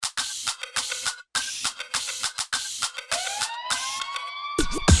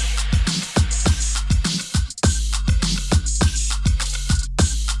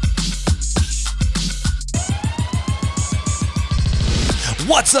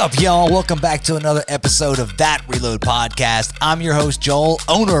What's up, y'all? Welcome back to another episode of That Reload Podcast. I'm your host, Joel,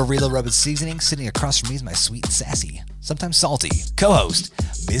 owner of Reload Rub and Seasoning. Sitting across from me is my sweet and sassy, sometimes salty, co-host,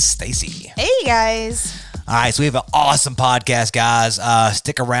 Miss Stacy. Hey, guys. All right, so we have an awesome podcast, guys.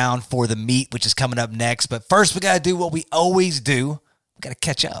 Stick around for the meat, which is coming up next. But first, we got to do what we always do. We got to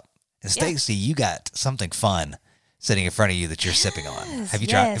catch up. And Stacy, you got something fun sitting in front of you that you're sipping on. Have you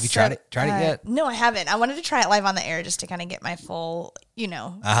tried it yet? No, I haven't. I wanted to try it live on the air just to kind of get my full,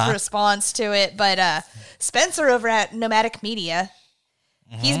 response to it. But Spencer over at Nomadic Media,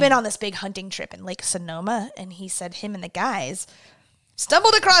 he's been on this big hunting trip in Lake Sonoma, and he said him and the guys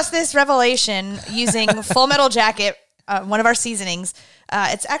stumbled across this revelation using Full Metal Jacket, one of our seasonings.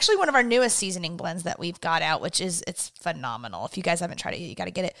 It's actually one of our newest seasoning blends that we've got out, it's phenomenal. If you guys haven't tried it yet, you got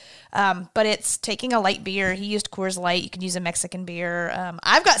to get it. But it's taking a light beer. He used Coors Light. You can use a Mexican beer.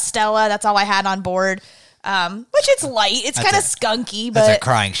 I've got Stella. That's all I had on board, which it's light. It's kind of skunky. But that's a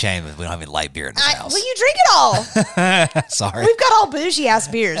crying shame if we don't have any light beer in this house. Well, you drink it all. Sorry. We've got all bougie-ass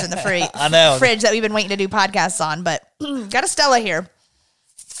beers in the fridge that we've been waiting to do podcasts on. But got a Stella here.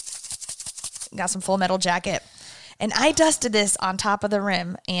 Got some Full Metal Jacket. And I dusted this on top of the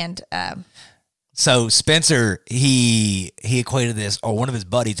rim, and so Spencer, he equated this, or one of his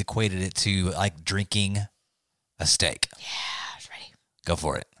buddies equated it to like drinking a steak. Yeah, I was ready. Go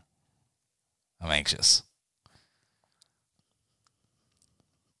for it. I'm anxious.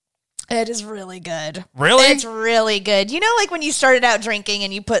 It is really good. Really? It's really good. You know, like when you started out drinking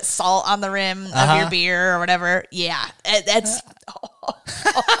and you put salt on the rim of your beer or whatever? Yeah, that's...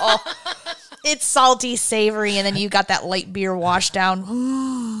 It's salty, savory, and then you got that light beer wash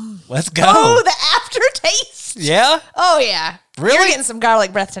down. Let's go. Oh, the aftertaste. Yeah? Oh, yeah. Really? You're getting some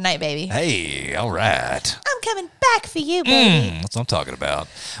garlic breath tonight, baby. Hey, all right. I'm coming back for you, baby. That's what I'm talking about.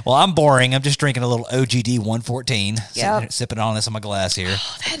 Well, I'm boring. I'm just drinking a little OGD 114. Yep. Sipping on this in my glass here.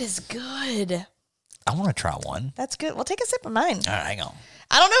 Oh, that is good. I want to try one. That's good. Well, take a sip of mine. All right, hang on.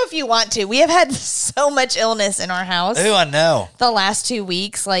 I don't know if you want to. We have had so much illness in our house. Ooh, I know. The last 2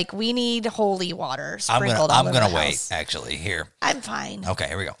 weeks, like we need holy water sprinkled all over I'm gonna the wait. house. Actually, here. I'm fine. Okay,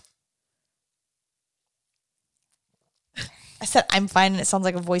 here we go. I said I'm fine, and it sounds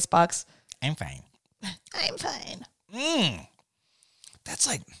like a voice box. I'm fine. I'm fine. That's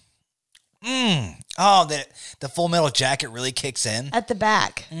like. Oh, the Full Metal Jacket really kicks in At the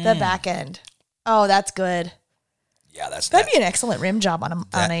back, the back end. Oh, that's good. Yeah, that'd be an excellent rim job on a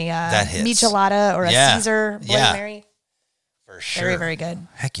michelada or a Caesar Bloody Mary. For sure. Very, very good.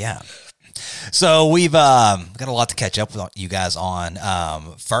 Heck yeah. So we've got a lot to catch up with you guys on.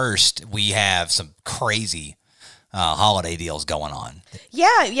 First, we have some crazy holiday deals going on.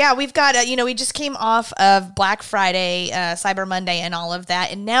 Yeah. We've got, we just came off of Black Friday, Cyber Monday, and all of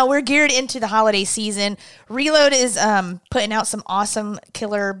that. And now we're geared into the holiday season. Reload is putting out some awesome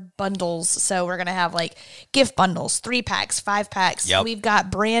killer bundles. So we're going to have like gift bundles, 3-packs, 5-packs. Yep. We've got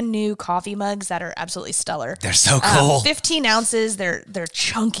brand new coffee mugs that are absolutely stellar. They're so cool. 15 ounces. They're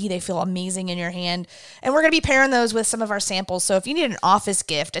chunky. They feel amazing in your hand. And we're going to be pairing those with some of our samples. So if you need an office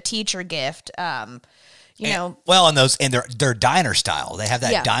gift, a teacher gift, and they're diner style. They have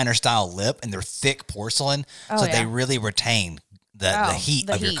that diner style lip, and they're thick porcelain, they really retain the heat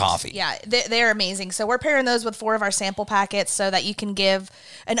of your coffee. Yeah, they're amazing. So we're pairing those with 4 of our sample packets so that you can give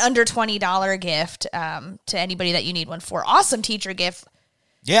an under $20 gift to anybody that you need one for. Awesome teacher gift.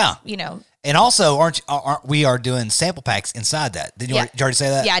 Yeah, and also aren't we are doing sample packs inside that? Did you already say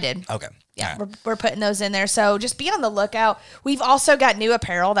that? Yeah, I did. Okay. Yeah, right. we're putting those in there. So just be on the lookout. We've also got new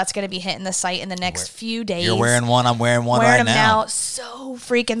apparel that's going to be hitting the site in the next few days. You're wearing one. I'm wearing one right now. now. So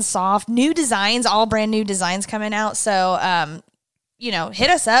freaking soft. New designs, all brand new designs coming out. So, hit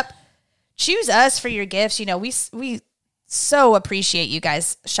us up. Choose us for your gifts. We so appreciate you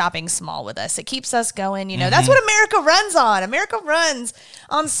guys shopping small with us. It keeps us going. That's what America runs on. America runs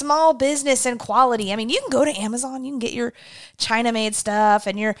on small business and quality. I mean, you can go to Amazon. You can get your China-made stuff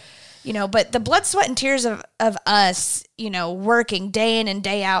and your... but the blood, sweat, and tears of us, working day in and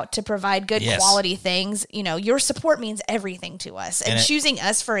day out to provide good quality things, your support means everything to us. And choosing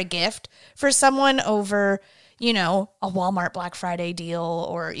us for a gift for someone over, a Walmart Black Friday deal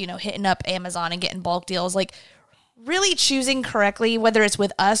or, hitting up Amazon and getting bulk deals, like really choosing correctly, whether it's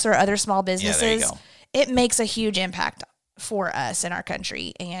with us or other small businesses, it makes a huge impact for us in our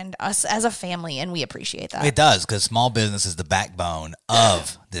country and us as a family, and we appreciate that. It does, because small business is the backbone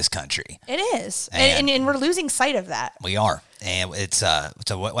of this country. It is, and we're losing sight of that. We are, and it's so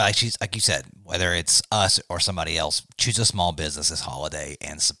like you said, whether it's us or somebody else, choose a small business this holiday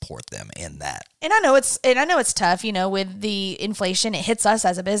and support them in that. And I know it's tough, with the inflation. It hits us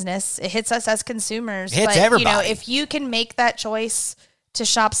as a business. It hits us as consumers. It hits everybody. If you can make that choice to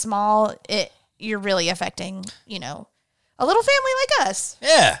shop small, you're really affecting, a little family like us.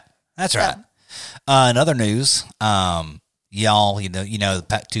 Yeah, that's right. In other news, y'all,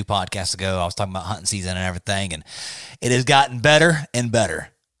 the 2 podcasts ago, I was talking about hunting season and everything, and it has gotten better and better.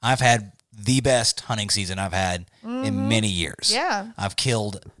 I've had the best hunting season I've had in many years. Yeah. I've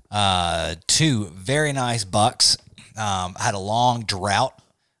killed 2 very nice bucks. I had a long drought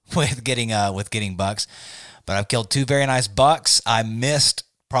with getting bucks, but I've killed 2 very nice bucks. I missed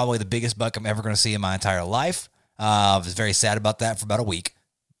probably the biggest buck I'm ever going to see in my entire life. I was very sad about that for about a week,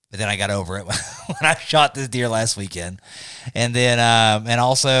 but then I got over it when I shot this deer last weekend. And then, and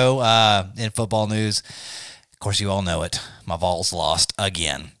also in football news, of course, you all know it. My Vols lost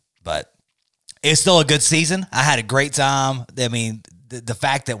again, but it's still a good season. I had a great time. I mean, the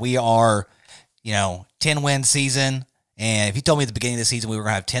fact that we are, 10-win season, and if you told me at the beginning of the season we were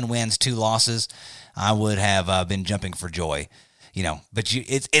going to have 10 wins, 2 losses, I would have been jumping for joy. But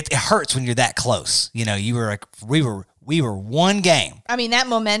it hurts when you're that close. You were like, we were one game. I mean, that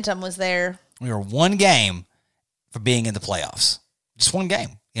momentum was there. We were one game for being in the playoffs. Just one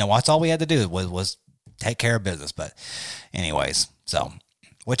game. That's all we had to do was take care of business. But anyways, so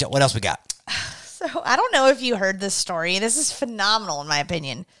what else we got? So I don't know if you heard this story. This is phenomenal in my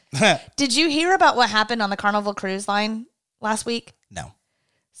opinion. Did you hear about what happened on the Carnival Cruise Line last week? No.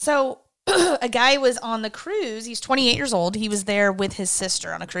 So a guy was on the cruise. He's 28 years old. He was there with his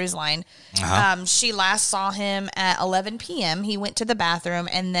sister on a cruise line. Uh-huh. She last saw him at 11 p.m. He went to the bathroom,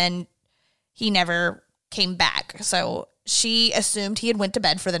 and then he never came back. So she assumed he had went to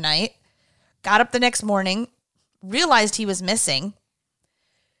bed for the night, got up the next morning, realized he was missing,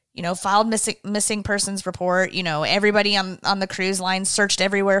 filed missing persons report. Everybody on the cruise line searched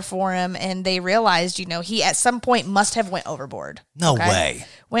everywhere for him, and they realized, he at some point must have went overboard. No way.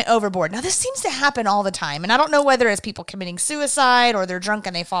 Went overboard. Now, this seems to happen all the time, and I don't know whether it's people committing suicide or they're drunk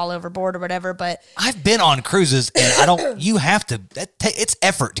and they fall overboard or whatever, but I've been on cruises, and you have to, it's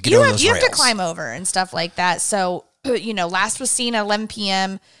effort to get over those rails. You have to climb over and stuff like that. So, last was seen at 11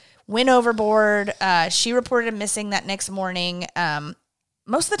 p.m., went overboard. She reported him missing that next morning.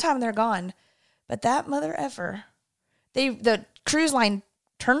 Most of the time they're gone, but that mother effer, the cruise line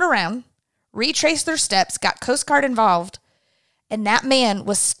turned around, retraced their steps, got Coast Guard involved, and that man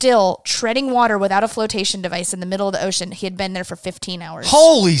was still treading water without a flotation device in the middle of the ocean. He had been there for 15 hours.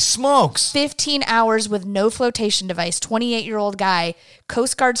 Holy smokes. 15 hours with no flotation device, 28-year-old guy.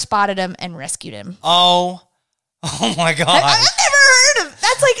 Coast Guard spotted him and rescued him. Oh my God. I've never heard of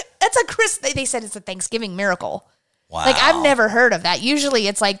that's they said it's a Thanksgiving miracle. Wow. Like, I've never heard of that. Usually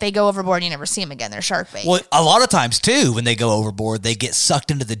it's like they go overboard and you never see them again. They're shark bait. Well, a lot of times, too, when they go overboard, they get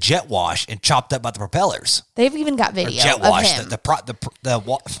sucked into the jet wash and chopped up by the propellers. They've even got video jet of wash, him. And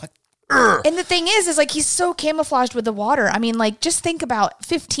the thing is like, he's so camouflaged with the water. I mean, like, just think about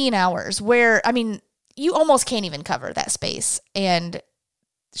 15 hours where, I mean, you almost can't even cover that space. And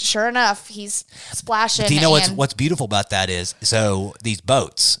sure enough, he's splashing. Do you know what's beautiful about that is, so these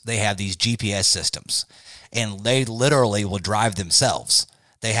boats, they have these GPS systems. And they literally will drive themselves.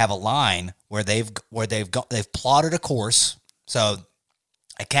 They have a line where they've plotted a course. So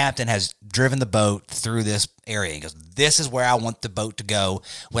a captain has driven the boat through this area. He goes, "This is where I want the boat to go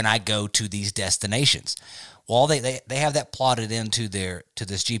when I go to these destinations." Well, they have that plotted into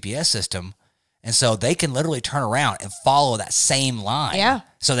this GPS system, and so they can literally turn around and follow that same line. Yeah.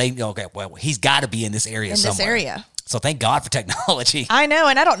 So they go, okay, well, he's got to be in this area somewhere. This area. So thank God for technology. I know,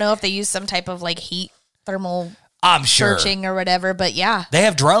 and I don't know if they use some type of like heat thermal I'm sure searching or whatever, but yeah. They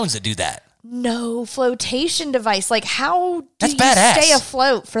have drones that do that. No flotation device. Like, how do That's you badass. stay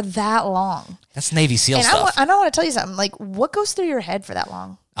afloat for that long? That's Navy SEAL And stuff. I want to tell you something. Like, what goes through your head for that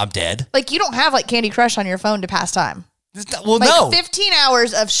long? I'm dead. Like, you don't have like Candy Crush on your phone to pass time. Well, Like, no. 15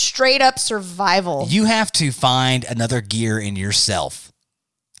 hours of straight up survival. You have to find another gear in yourself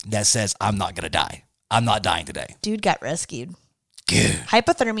that says, I'm not going to die. I'm not dying today. Dude got rescued. Good.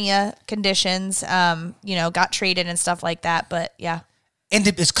 Hypothermia conditions, got treated and stuff like that. But yeah. And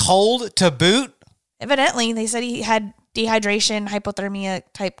it's cold to boot? Evidently, they said he had dehydration, hypothermia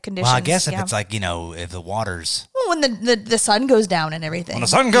type conditions. Well, I guess if it's like, if the water's... Well, when the sun goes down and everything. When the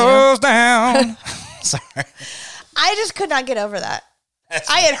sun goes down. Sorry. I just could not get over that.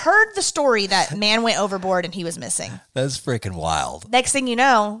 I had heard the story that man went overboard and he was missing. That's freaking wild. Next thing you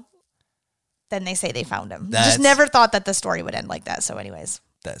know, then they say they found him. Just never thought that the story would end like that. So anyways.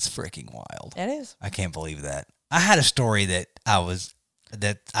 That's freaking wild. It is. I can't believe that. I had a story that I was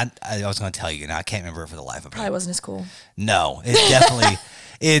going to tell you, and I can't remember it for the life of me. Probably wasn't as cool. No,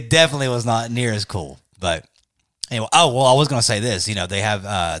 it definitely was not near as cool. But anyway, I was going to say this. They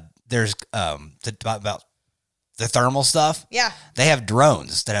have there's about the thermal stuff. Yeah. They have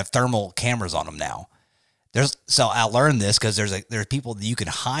drones that have thermal cameras on them now. So I learned this because there's people that you can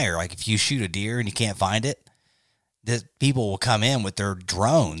hire. Like if you shoot a deer and you can't find it, the people will come in with their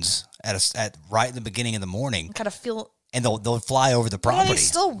drones at right in the beginning of the morning. Kind of feel, and they'll fly over the property. Are they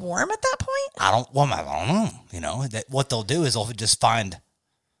still warm at that point? I don't know. You know, that what they'll do is they'll just find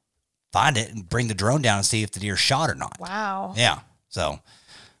it and bring the drone down and see if the deer's shot or not. Wow. Yeah. So,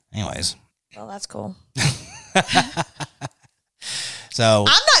 anyways. Well, that's cool. So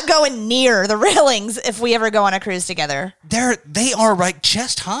I'm not going near the railings if we ever go on a cruise together. They are like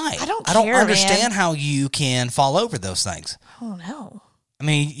chest high. I don't understand how you can fall over those things. Oh no. I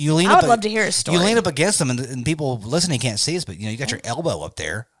mean, you lean. I would love to hear a story. You lean up against them, and people listening can't see us, but you got your elbow up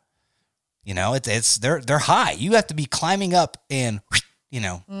there. You know, they're high. You have to be climbing up and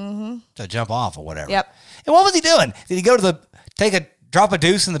to jump off or whatever. Yep. And what was he doing? Did he go to drop a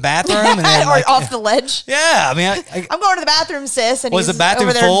deuce in the bathroom and then or off the ledge? Yeah, I mean, I'm going to the bathroom, sis. And was the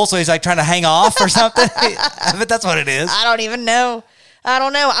bathroom full? So he's like trying to hang off or something. I bet that's what it is. I don't even know. I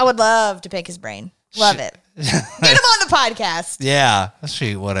don't know. I would love to pick his brain. Love it. Get him on the podcast. Yeah,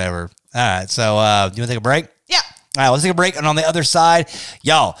 shoot, whatever. All right, so you want to take a break? Yeah. All right, let's take a break. And on the other side,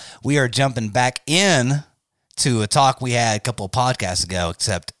 y'all, we are jumping back in to a talk we had a couple of podcasts ago,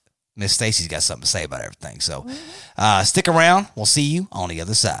 except Miss Stacy's got something to say about everything. So stick around. We'll see you on the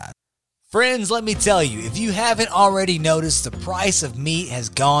other side. Friends, let me tell you, if you haven't already noticed, the price of meat has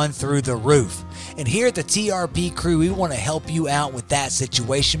gone through the roof. And here at the TRP Crew, we want to help you out with that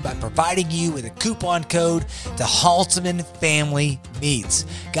situation by providing you with a coupon code to Halteman Family Meats.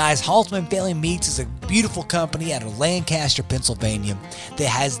 Guys, Halteman Family Meats is a beautiful company out of Lancaster, Pennsylvania that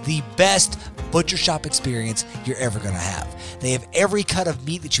has the best butcher shop experience you're ever going to have. They have every cut of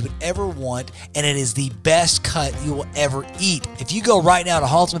meat that you would ever want, and it is the best cut you will ever eat. If you go right now to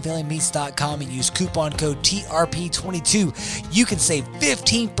HaltemanFamilyMeats.com and use coupon code TRP22, you can save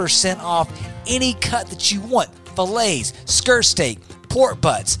 15% off any cut that you want. Fillets, skirt steak, pork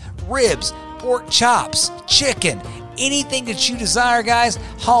butts, ribs, pork chops, chicken, anything that you desire, guys,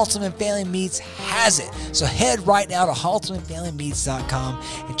 Halteman Family Meats has it. So head right now to HaltemanFamilyMeats.com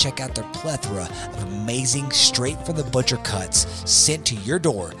and check out their plethora of amazing straight from the butcher cuts sent to your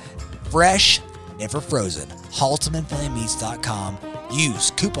door. Fresh, never frozen. HaltemanFamilyMeats.com.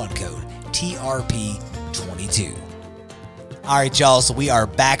 Use coupon code TRP22. All right, y'all, so we are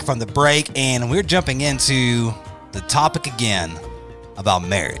back from the break, and we're jumping into the topic again about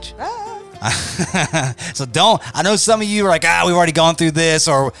marriage. So I know some of you are like, we've already gone through this,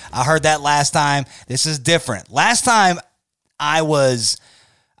 or I heard that last time. This is different. Last time I was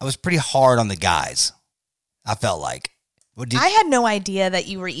pretty hard on the guys. I felt like. I had no idea that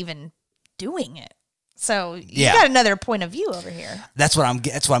you were even doing it. So you got another point of view over here. That's what I'm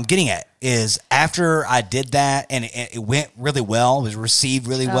getting at, is after I did that and it went really well, it was received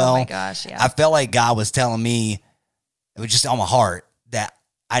really well. Oh my gosh, yeah. I felt like God was telling me, it was just on my heart, that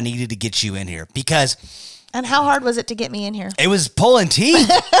I needed to get you in here because. And how hard was it to get me in here? It was pulling teeth.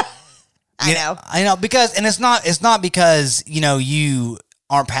 I know because, and it's not because, you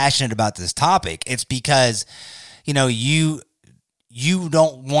aren't passionate about this topic. It's because, you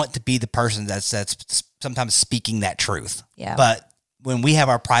don't want to be the person that's sometimes speaking that truth. Yeah. But when we have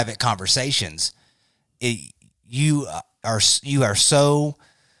our private conversations, you are so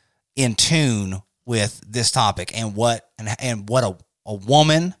in tune with this topic and what a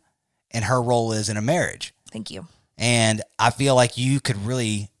woman and her role is in a marriage. Thank you. And I feel like you could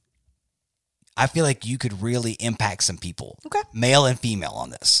really impact some people, okay, male and female, on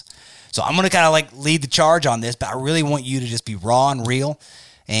this. So I'm going to kind of lead the charge on this, but I really want you to just be raw and real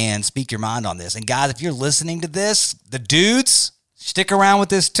and speak your mind on this. And guys, if you're listening to this, the dudes, stick around with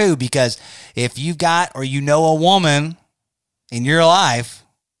this too, because if you've got, or a woman in your life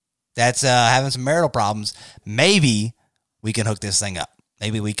that's having some marital problems, maybe we can hook this thing up.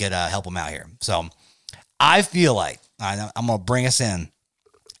 Maybe we could help them out here. So I feel like, I'm going to bring us in,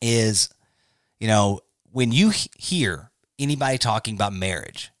 is, when you hear anybody talking about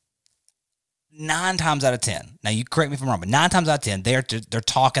marriage, 9 times out of 10, now you correct me if I'm wrong, but 9 times out of 10, they're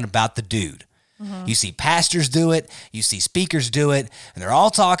talking about the dude. Mm-hmm. You see pastors do it, you see speakers do it, and they're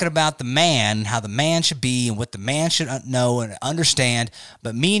all talking about the man, how the man should be and what the man should know and understand.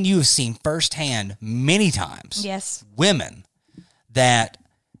 But me and you have seen firsthand many times, yes, women that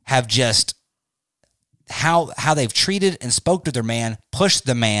have just how they've treated and spoke to their man, pushed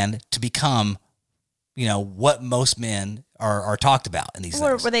the man to become, what most men are talked about in these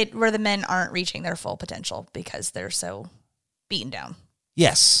things. Where the men aren't reaching their full potential because they're so beaten down.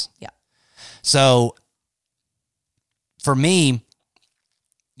 Yes. Yeah. So for me,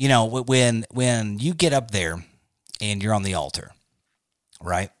 when you get up there and you're on the altar,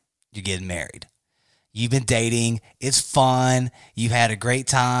 right? You're getting married. You've been dating. It's fun. You've had a great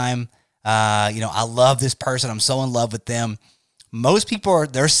time. I love this person. I'm so in love with them. Most people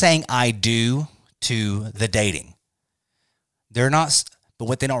they're saying I do to the dating. They're not, but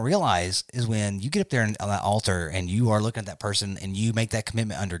what they don't realize is when you get up there on that altar and you are looking at that person and you make that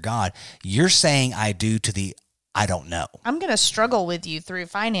commitment under God, you're saying I do to the I don't know. I'm going to struggle with you through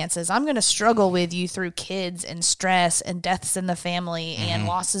finances. I'm going to struggle with you through kids and stress and deaths in the family and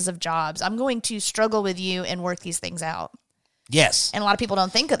losses of jobs. I'm going to struggle with you and work these things out. Yes. And a lot of people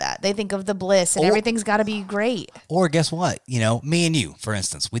don't think of that. They think of the bliss and everything's got to be great. Or guess what? Me and you, for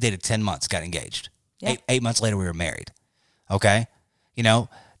instance, we dated 10 months, got engaged. Yeah. 8 months later, we were married. Okay.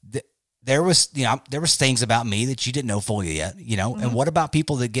 There was things about me that you didn't know fully yet, and what about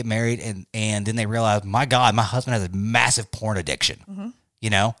people that get married and then they realize, my God, my husband has a massive porn addiction,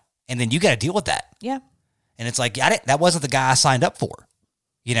 and then you got to deal with that. Yeah. And it's like, that wasn't the guy I signed up for,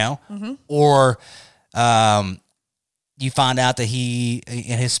 or, you find out that he,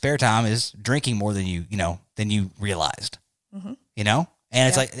 in his spare time, is drinking more than you realized, And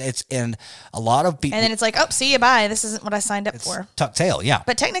it's like, and a lot of people. And then it's like, oh, see you, bye. This isn't what I signed up for. Tuck tail, yeah.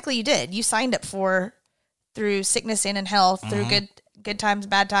 But technically you did. You signed up for through sickness and in health, through good times,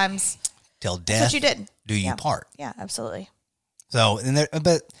 bad times. Till death. That's what you did. Do you part. Yeah, absolutely. So,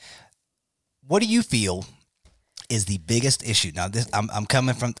 but what do you feel is the biggest issue? Now, I'm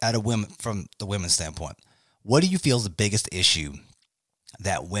coming from the women's standpoint. What do you feel is the biggest issue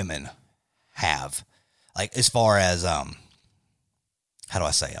that women have? Like, as far as, how do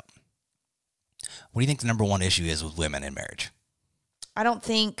I say it? What do you think the number one issue is with women in marriage? I don't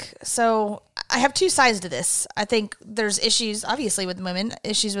think so. I have two sides to this. I think there's issues, obviously, with women,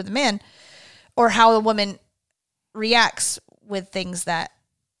 issues with men, or how a woman reacts with things that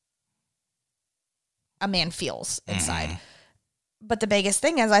a man feels inside. But the biggest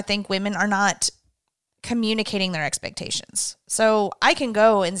thing is I think women are not communicating their expectations. So I can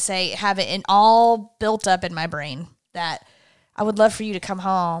go and have it all built up in my brain that I would love for you to come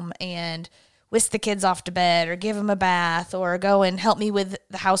home and whisk the kids off to bed or give them a bath or go and help me with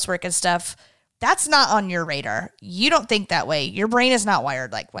the housework and stuff. That's not on your radar. You don't think that way. Your brain is not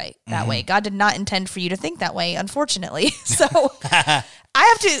wired that way. God did not intend for you to think that way, unfortunately. So I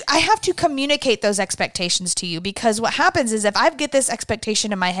have to communicate those expectations to you, because what happens is if I get this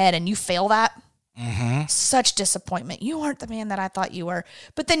expectation in my head and you fail that, such disappointment. You aren't the man that I thought you were.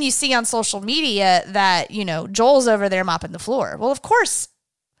 But then you see on social media that, Joel's over there mopping the floor. Well, of course,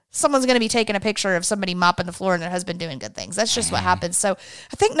 someone's going to be taking a picture of somebody mopping the floor and their husband doing good things. That's just what happens. So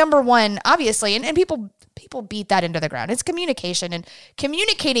I think number one, obviously, and people beat that into the ground. It's communication and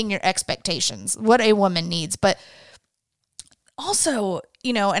communicating your expectations, what a woman needs. But also,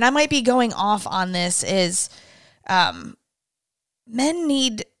 and I might be going off on this, is men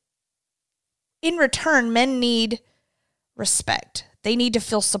need respect. They need to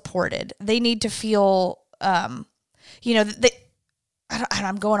feel supported. They need to feel, I'm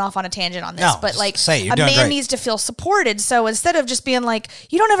going off on a tangent on this, but like a man needs to feel supported. So instead of just being like,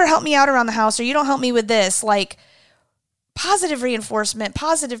 you don't ever help me out around the house, or you don't help me with this, like positive reinforcement,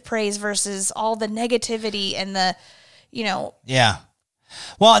 positive praise versus all the negativity and the, Yeah.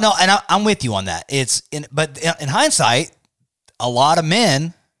 Well, no, and I'm with you on that. But in hindsight, a lot of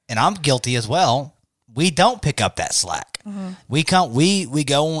men, and I'm guilty as well, we don't pick up that slack. We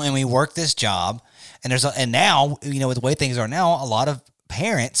go and we work this job, and now, with the way things are now, a lot of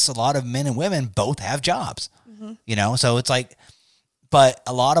parents, a lot of men and women both have jobs, so it's like, but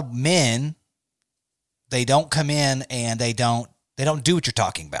a lot of men, they don't come in and they don't do what you're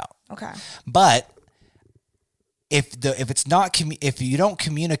talking about. Okay. But if you don't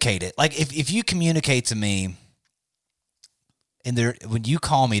communicate it, like if you communicate to me, when you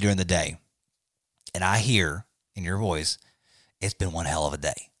call me during the day and I hear in your voice, it's been one hell of a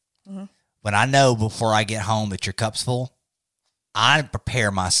day. When I know before I get home that your cup's full, I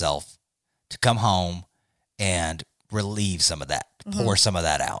prepare myself to come home and relieve some of that, pour some of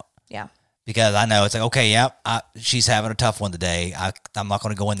that out. Yeah. Because I know it's like, okay, she's having a tough one today. I'm not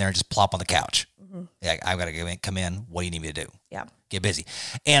going to go in there and just plop on the couch. Yeah, I've got to come in. What do you need me to do? Yeah. Get busy.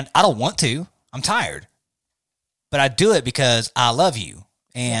 And I don't want to. I'm tired. But I do it because I love you,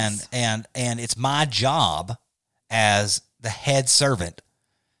 and it's my job as the head servant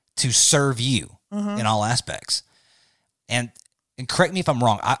to serve you in all aspects. And correct me if I'm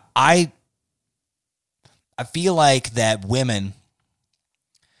wrong. I feel like that women,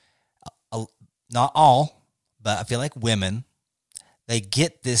 not all, but I feel like women, they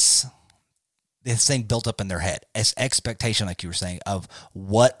get this thing built up in their head, as expectation, like you were saying, of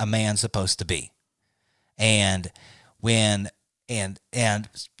what a man's supposed to be. And when and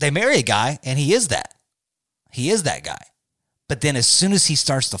they marry a guy, and he is that guy. But then as soon as he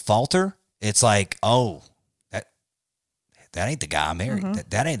starts to falter, it's like, oh, that ain't the guy I married.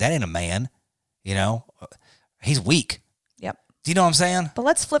 That ain't a man. You know, he's weak. Yep. Do you know what I'm saying? But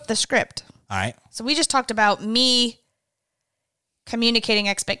let's flip the script. All right. So we just talked about me communicating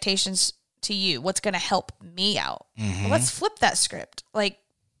expectations to you. What's going to help me out? Well, let's flip that script. Like,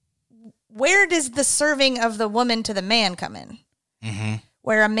 where does the serving of the woman to the man come in?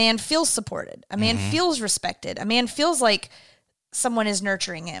 Where a man feels supported, a man feels respected, a man feels like someone is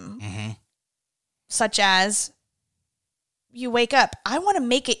nurturing him. Such as, you wake up, I want to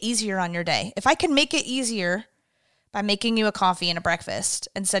make it easier on your day. If I can make it easier by making you a coffee and a breakfast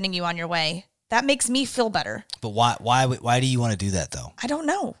and sending you on your way, that makes me feel better. But why do you want to do that though? I don't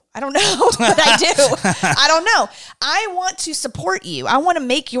know, but I do. I don't know. I want to support you. I want to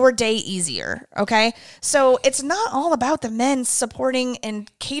make your day easier. Okay. So it's not all about the men supporting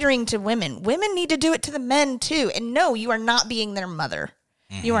and catering to women. Women need to do it to the men too. And no, you are not being their mother.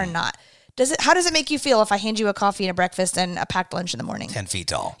 You are not. How does it make you feel if I hand you a coffee and a breakfast and a packed lunch in the morning? 10 feet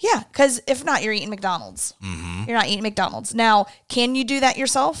tall. Yeah. Because if not, you're eating McDonald's. You're not eating McDonald's. Now, can you do that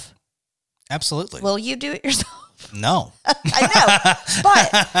yourself? Absolutely. Will you do it yourself? No. I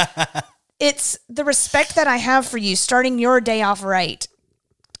know. But it's the respect that I have for you starting your day off right.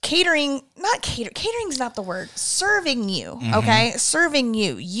 Catering's not the word. Serving you, okay? Serving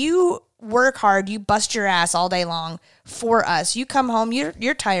you. You work hard. You bust your ass all day long for us. You come home,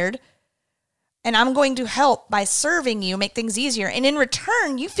 you're tired, and I'm going to help by serving you, make things easier. And in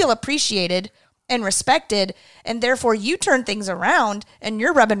return, you feel appreciated and respected, and therefore you turn things around, and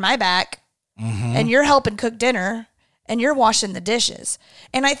you're rubbing my back, and you're helping cook dinner, and you're washing the dishes.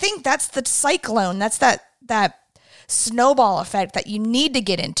 And I think that's the cyclone. That's that snowball effect that you need to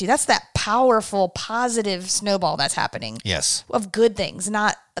get into. That's that powerful, positive snowball that's happening. Yes. Of good things,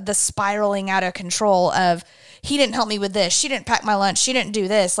 not the spiraling out of control of, he didn't help me with this, she didn't pack my lunch, she didn't do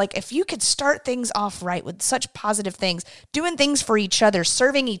this. Like, if you could start things off right with such positive things, doing things for each other,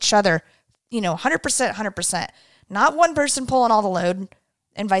 serving each other, 100%, not one person pulling all the load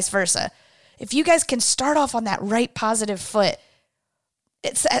and vice versa. If you guys can start off on that right positive foot,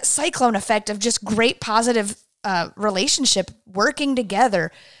 it's that cyclone effect of just great positive relationship working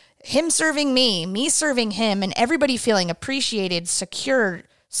together, him serving me serving him, and everybody feeling appreciated, secured,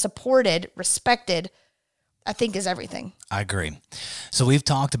 supported, respected, I think is everything. I agree. So I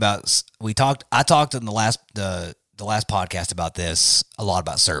talked in the last podcast about this, a lot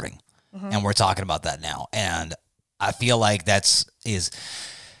about serving, and we're talking about that now. And I feel like that is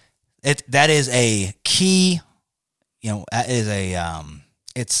a key,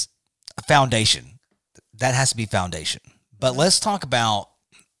 it's a foundation. That has to be foundation. But let's talk about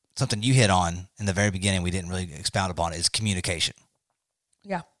something you hit on in the very beginning we didn't really expound upon, is communication.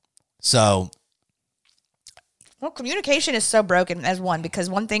 Yeah. So, well, communication is so broken as one, because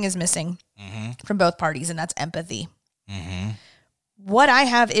one thing is missing from both parties, and that's empathy. What I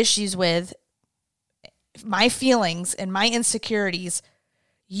have issues with, my feelings and my insecurities,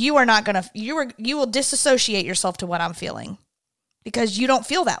 you will disassociate yourself to what I'm feeling, because you don't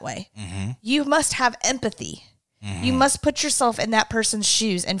feel that way. You must have empathy. You must put yourself in that person's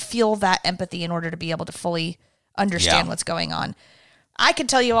shoes and feel that empathy in order to be able to fully understand what's going on. I could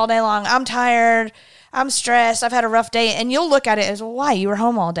tell you all day long, I'm tired, I'm stressed, I've had a rough day, and you'll look at it as, well, why? You were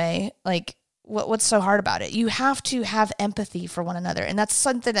home all day. Like, what's so hard about it? You have to have empathy for one another, and that's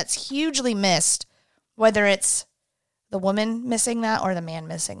something that's hugely missed, whether it's the woman missing that or the man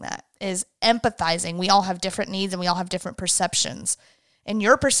missing that, is empathizing. We all have different needs and we all have different perceptions. And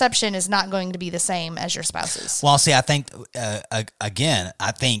your perception is not going to be the same as your spouse's. Well, see, I think, I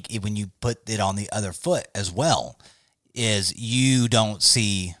think when you put it on the other foot as well, is you don't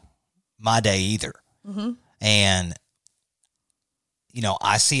see my day either. And,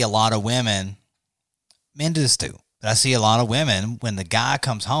 I see a lot of women, men do this too, but I see a lot of women when the guy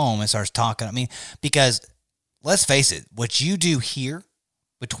comes home and starts talking, because let's face it, what you do here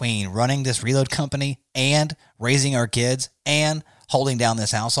between running this reload company and raising our kids and holding down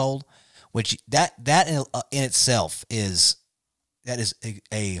this household, which that in itself is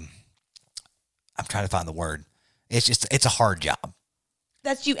I'm trying to find the word. It's a hard job.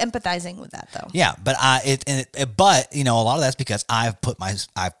 That's you empathizing with that, though. Yeah, but but a lot of that's because I've put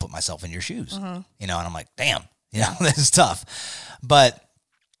myself in your shoes, and I'm like, damn, this is tough. But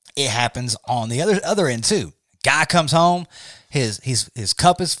it happens on the other end too. Guy comes home, his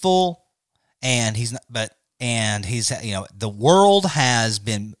cup is full, and he's not, but he's the world has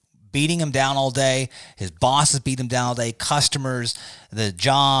been beating him down all day. His bosses beat him down all day. Customers, the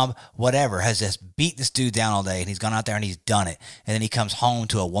job, whatever, has just beat this dude down all day. And he's gone out there and he's done it. And then he comes home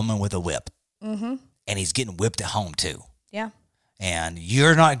to a woman with a whip. Mm-hmm. And he's getting whipped at home too. Yeah. And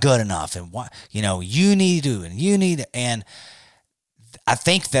you're not good enough. And what, you need to do, and you need to. And I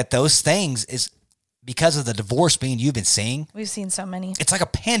think that those things is because of the divorce being you've been seeing. We've seen so many. It's like a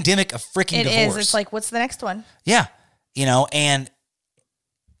pandemic of freaking divorce. It is. It's like, what's the next one? Yeah. And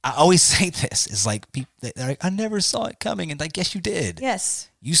I always say this is like, people, they're like, I never saw it coming. And I guess you did. Yes.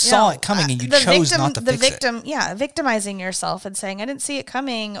 You saw it coming and you chose not to fix it. Yeah. Victimizing yourself and saying, I didn't see it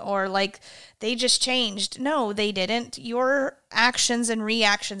coming, or like they just changed. No, they didn't. Your actions and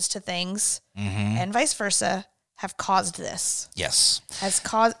reactions to things and vice versa have caused this. Yes.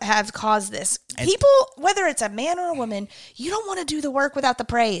 Have caused this. And people, whether it's a man or a woman, you don't want to do the work without the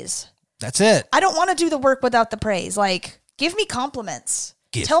praise. That's it. I don't want to do the work without the praise. Like, give me compliments.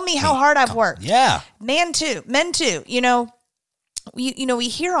 Tell me how hard I've worked. Yeah. Men too. We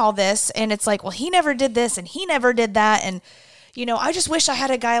hear all this and it's like, well, he never did this and he never did that. And, I just wish I had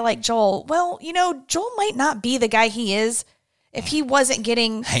a guy like Joel. Well, Joel might not be the guy he is if he wasn't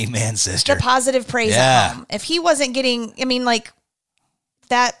getting amen, sister, the positive praise at home. If he wasn't getting,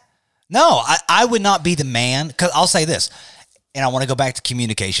 that. No, I would not be the man. Because I'll say this, and I want to go back to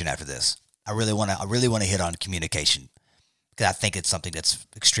communication after this. I really want to hit on communication, because I think it's something that's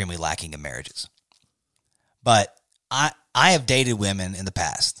extremely lacking in marriages. But I have dated women in the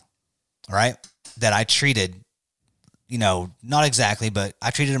past, all right, that I treated, not exactly, but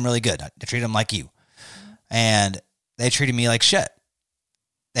I treated them really good. I treated them like you. And they treated me like shit.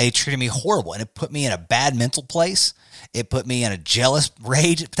 They treated me horrible, and it put me in a bad mental place. It put me in a jealous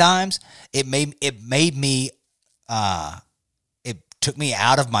rage at times. It made me, it took me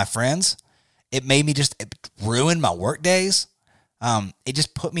out of my friends. It made me it ruined my work days. It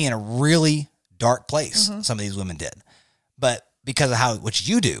just put me in a really dark place. Some of these women did, but because of what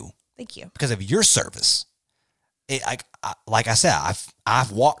you do, thank you, because of your service, like I said,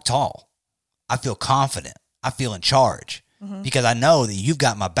 I've walked tall. I feel confident. I feel in charge because I know that you've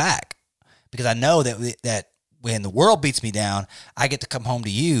got my back. Because I know that when the world beats me down, I get to come home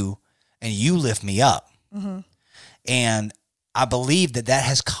to you and you lift me up. And I believe that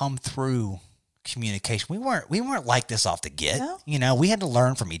has come through communication. We weren't like this off the get. No. We had to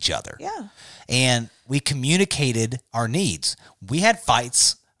learn from each other. Yeah. And we communicated our needs. We had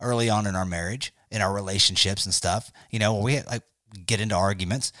fights early on in our marriage, in our relationships and stuff. We had get into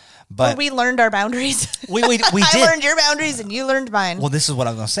arguments, but we learned our boundaries. We did. I learned your boundaries and you learned mine. Well, this is what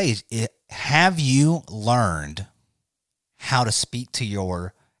I was going to say have you learned how to speak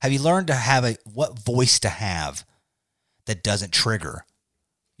to have you learned to have what voice to have that doesn't trigger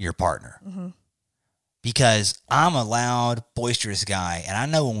your partner? Because I'm a loud, boisterous guy, and I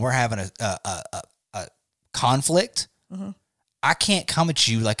know when we're having a conflict, I can't come at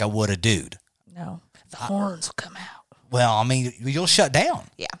you like I would a dude. No, the horns will come out. Well, you'll shut down.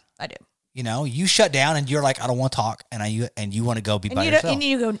 Yeah, I do. You shut down and you're like, I don't want to talk, and you want to go be by yourself. And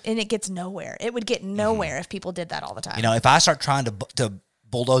you go, and it gets nowhere. It would get nowhere if people did that all the time. If I start trying to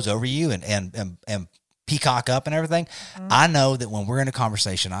bulldoze over you and peacock up and everything, I know that when we're in a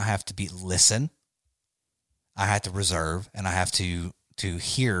conversation, I have to listen. I have to reserve, and I have to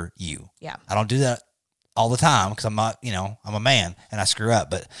hear you. Yeah. I don't do that all the time because I'm not, I'm a man and I screw up.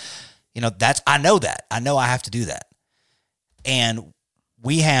 But I know that. I know I have to do that. And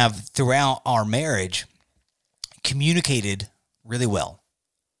we have, throughout our marriage, communicated really well.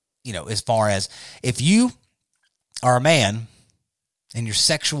 As far as if you are a man and your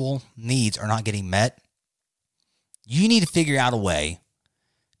sexual needs are not getting met, you need to figure out a way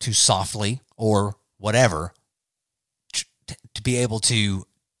to softly or whatever to be able to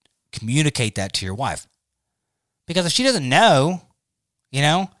communicate that to your wife. Because if she doesn't know,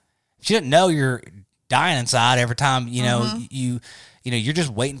 if she doesn't know you're dying inside every time, you're just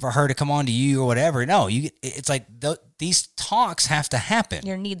waiting for her to come on to you or whatever. No, it's like these talks have to happen.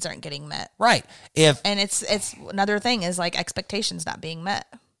 Your needs aren't getting met. Right. And it's another thing is like expectations not being met.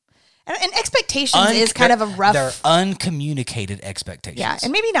 And expectations is kind of a rough. They're uncommunicated expectations. Yeah,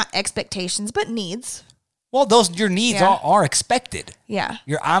 and maybe not expectations, but needs. Well, your needs are expected. Yeah.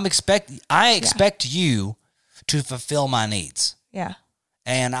 I expect you to fulfill my needs. Yeah.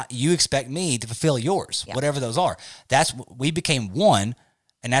 And you expect me to fulfill yours, whatever those are. We became one,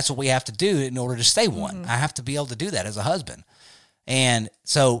 and that's what we have to do in order to stay one. I have to be able to do that as a husband. And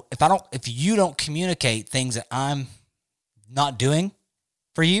so if you don't communicate things that I'm not doing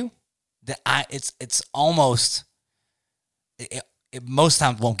for you, that it's almost it most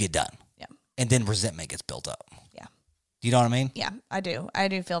times won't get done. Yeah. And then resentment gets built up. Yeah. Do you know what I mean? Yeah, I do. I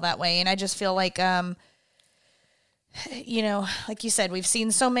do feel that way. And I just feel like, you know, like you said, we've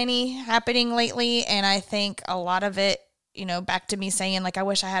seen so many happening lately. And I think a lot of it, you know, back to me saying like, I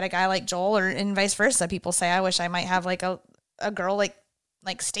wish I had a guy like Joel, or and vice versa. People say, I wish I might have like a girl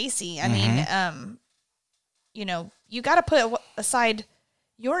like Stacy. I mean, you know, you got to put aside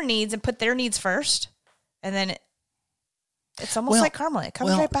your needs and put their needs first. And then it's almost like karma. It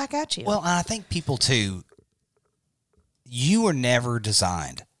comes right back at you. Well, and I think people too, you were never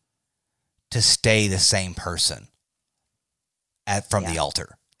designed to stay the same person from the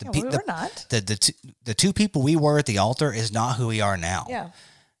altar. We're not. The two people we were at the altar is not who we are now. Yeah.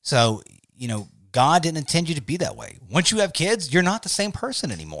 So, you know, God didn't intend you to be that way. Once you have kids, you're not the same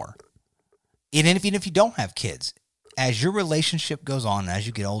person anymore. Even if you don't have kids, as your relationship goes on, as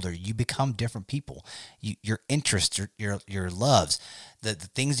you get older, you become different people. Your interests, your loves, the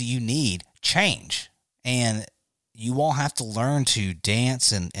things that you need change. And you all have to learn to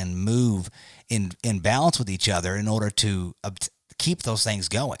dance and move in balance with each other in order to keep those things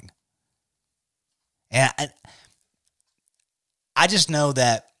going. And I just know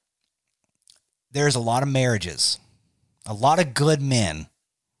that there's a lot of marriages, a lot of good men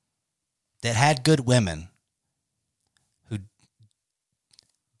that had good women who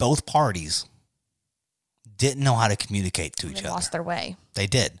both parties didn't know how to communicate to each other. Lost their way. They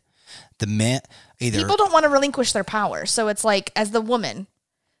did. The men people don't want to relinquish their power. So it's like, as the woman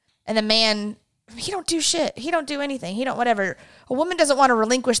and the man, he don't do shit. He don't do anything. He don't whatever. A woman doesn't want to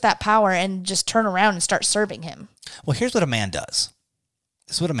relinquish that power and just turn around and start serving him. Well, here's what a man does.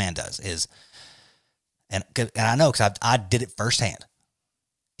 This is what a man does is, and I know because I did it firsthand,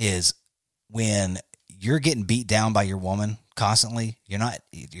 is when you're getting beat down by your woman constantly, you're not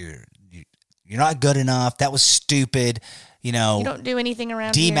good enough. That was stupid. You know, you don't do anything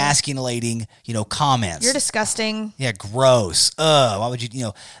around demasculating, you know, comments. You're disgusting. Yeah, gross. Why would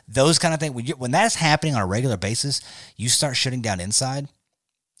you, those kind of things. When that's happening on a regular basis, you start shutting down inside.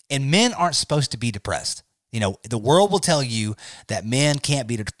 And men aren't supposed to be depressed. You know, the world will tell you that men can't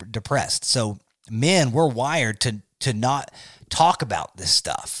be depressed. So men, we're wired to not talk about this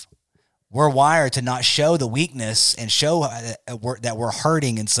stuff. We're wired to not show the weakness and show that we're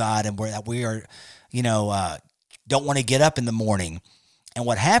hurting inside and that we are, don't want to get up in the morning. And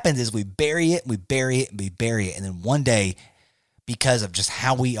what happens is we bury it, we bury it, and we bury it. And then one day, because of just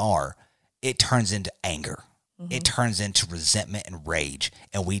how we are, it turns into anger. Mm-hmm. It turns into resentment and rage.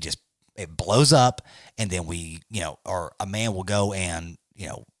 And it blows up. And then or a man will go and,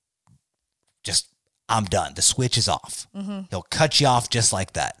 just, I'm done. The switch is off. Mm-hmm. He'll cut you off just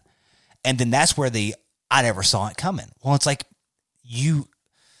like that. And then that's where I never saw it coming. Well, it's like you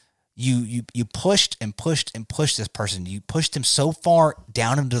pushed and pushed and pushed this person. You pushed him so far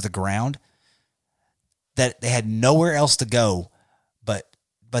down into the ground that they had nowhere else to go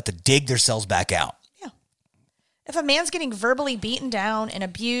but to dig themselves back out. Yeah. If a man's getting verbally beaten down and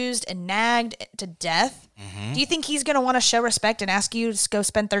abused and nagged to death, mm-hmm. Do you think he's going to want to show respect and ask you to go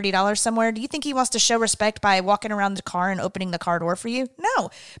spend $30 somewhere? Do you think he wants to show respect by walking around the car and opening the car door for you? No,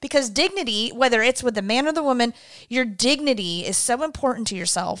 because dignity, whether it's with the man or the woman, your dignity is so important to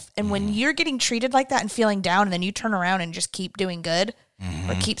yourself. And when you're getting treated like that and feeling down, and then you turn around and just keep doing good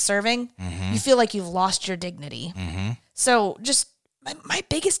or keep serving, you feel like you've lost your dignity. So just my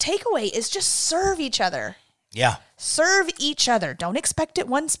biggest takeaway is just serve each other. Yeah. Serve each other. Don't expect it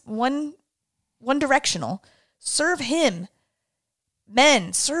one directional. Serve him.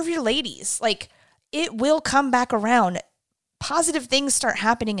 Men, serve your ladies. Like, it will come back around. Positive things start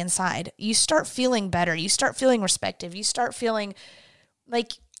happening inside. You start feeling better. You start feeling respected. You start feeling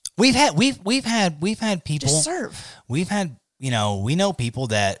like we've had people just serve. We've had, we know people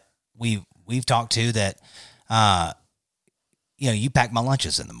that we've talked to that you pack my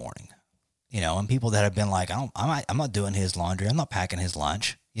lunches in the morning. And people that have been like, I'm not doing his laundry. I'm not packing his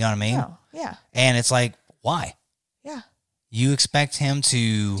lunch. You know what I mean? No, yeah. And it's like, why? Yeah. You expect him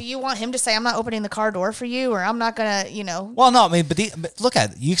to... Do you want him to say, I'm not opening the car door for you, or I'm not going to, Well, no, I mean, but look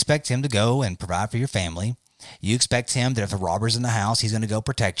at it. You expect him to go and provide for your family. You expect him that if a robber's in the house, he's going to go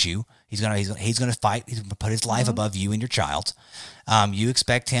protect you. He's going to fight. He's going to put his life above you and your child's. You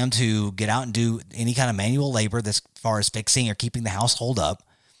expect him to get out and do any kind of manual labor as far as fixing or keeping the household up.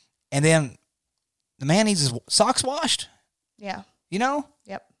 And then the man needs his socks washed. Yeah.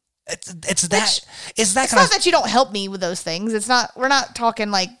 Yep. It's that kind it's not that you don't help me with those things. It's not. We're not talking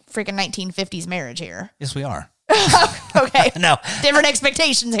like freaking 1950s marriage here. Yes, we are. Okay. No. Different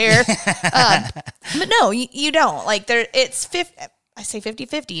expectations here. But no, you don't. Like, it's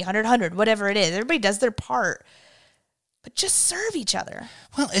 50-50, 100-100, whatever it is. Everybody does their part. But just serve each other.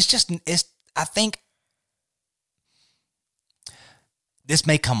 Well, I think this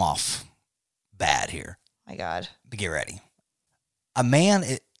may come off bad here, My God. but get ready. A man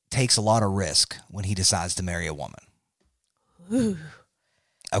takes a lot of risk when he decides to marry a woman. Ooh.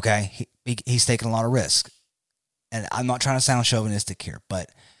 Okay, he's taking a lot of risk, and I'm not trying to sound chauvinistic here, but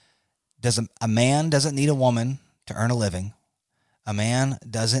a man doesn't need a woman to earn a living. A man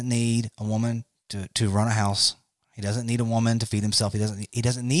doesn't need a woman to run a house. He doesn't need a woman to feed himself. He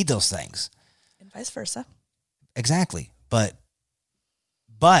doesn't need those things. And vice versa. Exactly. But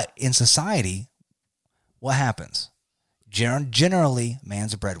in society, what happens? Generally,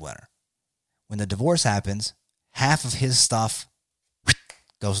 man's a breadwinner. When the divorce happens, half of his stuff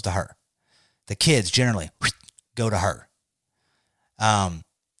goes to her. The kids generally go to her.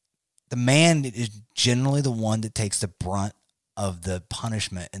 The man is generally the one that takes the brunt of the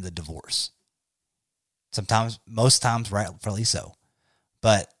punishment in the divorce. Sometimes, most times, rightfully so.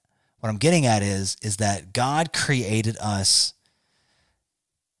 But what I'm getting at is that God created us.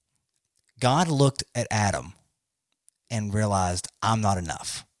 God looked at Adam and realized, I'm not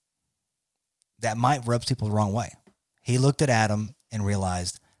enough. That might rub people the wrong way. He looked at Adam and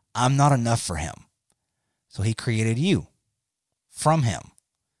realized, I'm not enough for him. So he created you from him.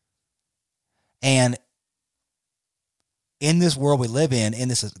 And in this world we live in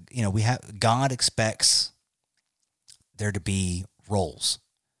this, God expects there to be roles.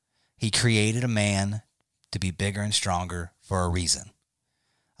 He created a man to be bigger and stronger for a reason.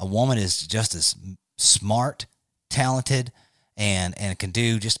 A woman is just as smart, talented, and can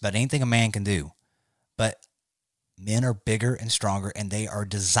do just about anything a man can do. But men are bigger and stronger, and they are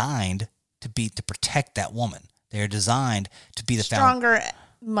designed to protect that woman. They are designed to be the stronger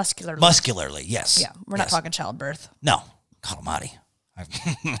muscularly. Muscularly, yes. Yeah, we're not talking childbirth. No, God Almighty.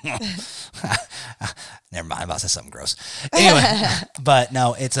 Never mind. I'm about to say something gross. Anyway, but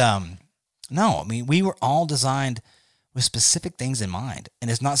no, it's no. I mean, we were all designed with specific things in mind,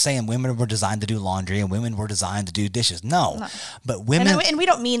 and it's not saying women were designed to do laundry and women were designed to do dishes. No. But women, and we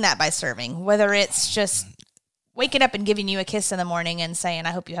don't mean that by serving. Whether it's just waking up and giving you a kiss in the morning and saying,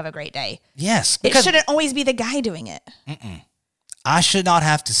 "I hope you have a great day." Yes, it shouldn't always be the guy doing it. I should not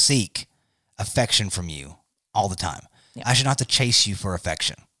have to seek affection from you all the time. Yeah. I should not have to chase you for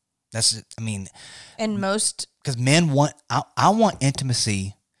affection. That's, I mean, and most, because men want, I want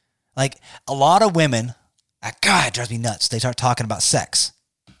intimacy. Like a lot of women, God, it drives me nuts. They start talking about sex.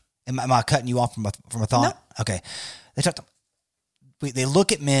 Am I cutting you off from a thought? No. Okay. They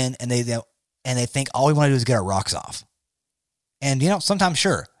look at men and they think all we want to do is get our rocks off. And sometimes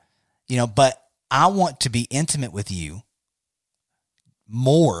sure, but I want to be intimate with you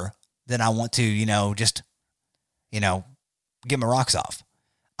more than I want to, just get my rocks off.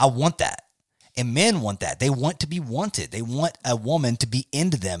 I want that. And men want that. They want to be wanted. They want a woman to be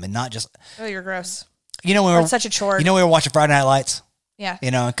into them and not just, oh, you're gross. It's such a chore. We were watching Friday Night Lights. Yeah.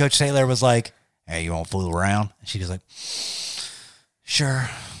 And Coach Taylor was like, hey, you want to fool around? And she was like, sure.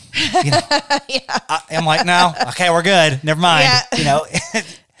 Yeah. I'm like, no, okay, we're good. Never mind. Yeah.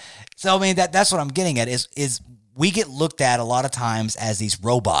 So, I mean, that's what I'm getting at is we get looked at a lot of times as these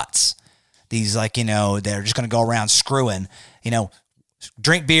robots. These they're just going to go around screwing,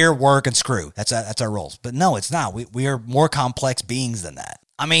 drink beer, work, and screw. That's our roles. But no, it's not. We are more complex beings than that.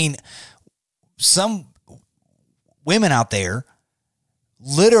 I mean, some women out there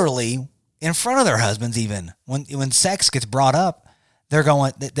literally in front of their husbands, even when sex gets brought up,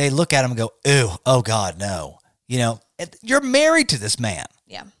 they look at him and go, ew, oh God, no. You're married to this man.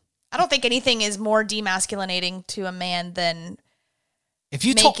 Yeah. I don't think anything is more demasculinating to a man than if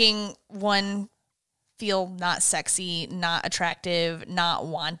you making one feel not sexy, not attractive, not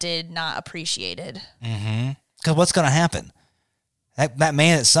wanted, not appreciated. Mm-hmm. Because what's going to happen? That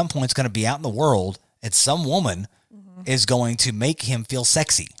man at some point is going to be out in the world, and some woman is going to make him feel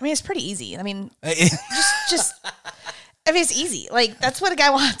sexy. I mean, it's pretty easy. I mean, just. I mean, it's easy. Like that's what a guy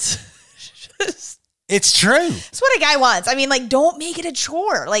wants. It's true. It's what a guy wants. I mean, like, don't make it a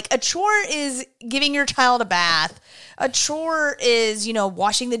chore. Like, a chore is giving your child a bath. A chore is,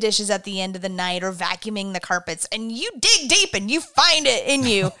 washing the dishes at the end of the night or vacuuming the carpets. And you dig deep and you find it in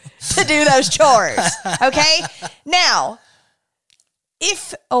you to do those chores. Okay? Now,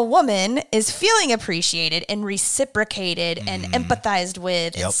 if a woman is feeling appreciated and reciprocated and empathized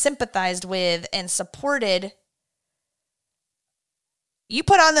with and sympathized with and supported, you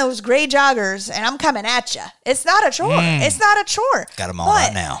put on those gray joggers and I'm coming at you. It's not a chore. It's not a chore. Got them all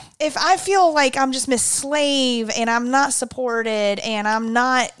right now. If I feel like I'm just Miss Slave and I'm not supported and I'm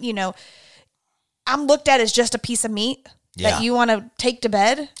not, I'm looked at as just a piece of meat that you want to take to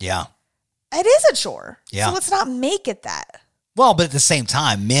bed. Yeah. It is a chore. Yeah. So let's not make it that. Well, but at the same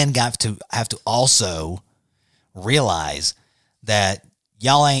time, men have to also realize that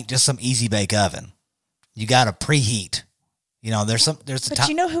y'all ain't just some easy bake oven. You got to preheat. You know, there's a But time.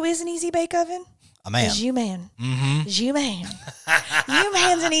 you know who is an easy bake oven? A man. Is you man. Mm-hmm. Is you man. You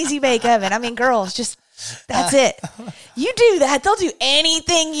man's an easy bake oven. I mean, girls, just that's it. You do that, they'll do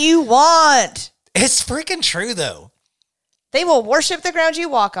anything you want. It's freaking true though. They will worship the ground you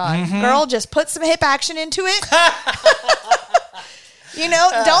walk on. Mm-hmm. Girl, just put some hip action into it. You know,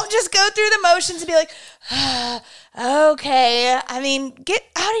 don't just go through the motions and be like, okay. I mean, get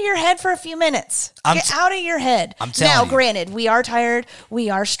out of your head for a few minutes. Get out of your head. I'm telling now, you. granted, we are tired, we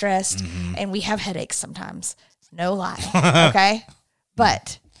are stressed, and we have headaches sometimes. No lie. Okay?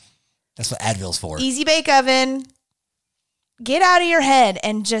 But That's what Advil's for. easy bake oven, get out of your head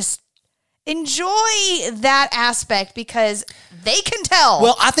and just enjoy that aspect because they can tell.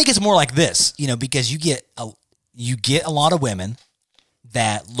 Well, I think it's more like this, you know, because you get a lot of women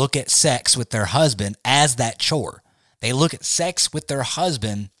that look at sex with their husband as that chore. They look at sex with their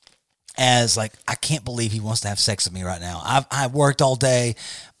husband as like, I can't believe he wants to have sex with me right now. I've worked all day,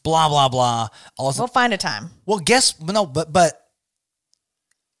 blah blah blah. Also, we'll find a time. well, but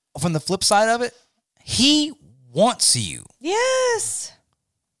from the flip side of it, he wants you. Yes.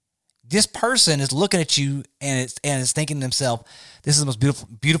 This person is looking at you and is thinking to himself, this is the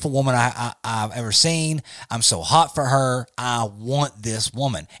most beautiful woman I've ever seen. I'm so hot for her. I want this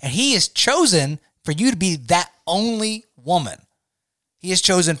woman. And he has chosen for you to be that only woman. He has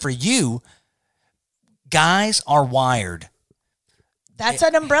chosen for you. Guys are wired. That's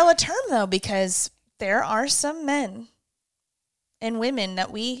an umbrella term, though, because there are some men and women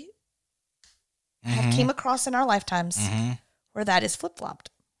that we have came across in our lifetimes where that is flip-flopped.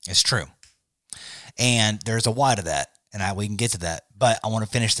 It's true. And there's a why to that. And we can get to that. But I want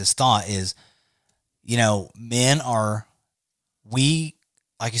to finish this thought is, you know,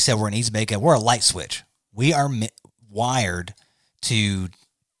 like you said, we're an easy bake oven. We're a light switch. We are wired to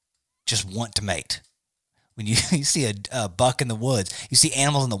just want to mate. When you see a buck in the woods, you see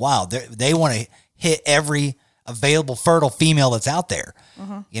animals in the wild, they want to hit every available fertile female that's out there,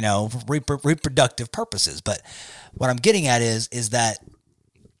 you know, for reproductive purposes. But what I'm getting at is that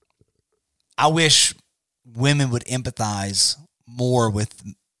I wish women would empathize more with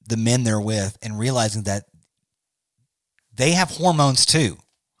the men they're with and realizing that they have hormones too.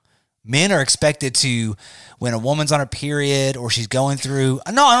 Men are expected to, when a woman's on her period or she's going through,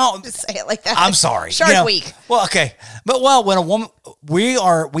 no, Just say it like that. I'm sorry. Shark Week. Well, okay. But when a woman, we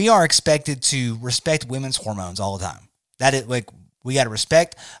are expected to respect women's hormones all the time. That is like, we got to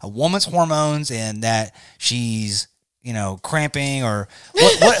respect a woman's hormones and that she's, you know, cramping or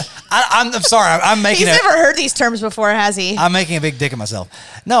what I'm sorry. I'm making He's never heard these terms before, has he? I'm making a big dick of myself.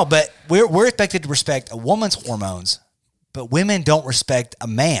 No, but we're expected to respect a woman's hormones, but women don't respect a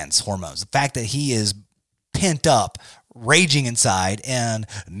man's hormones. The fact that he is pent up, raging inside, and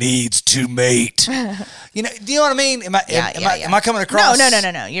needs to mate. You know, do you know what I mean? Am I coming across?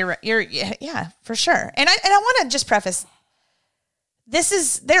 No. You're yeah, for sure. And I want to just preface.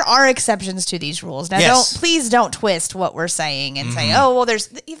 There are exceptions to these rules. Now, Yes. please don't twist what we're saying and say, oh, well,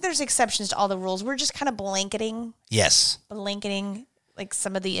 if there's exceptions to all the rules, we're just kind of blanketing Yes. like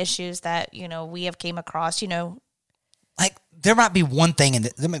some of the issues that, you know, we have came across, you know. Like there might be one thing, and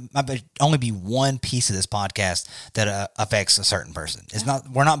there might only be one piece of this podcast that affects a certain person. It's not.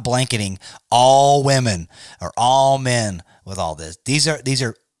 We're not blanketing all women or all men with all this. These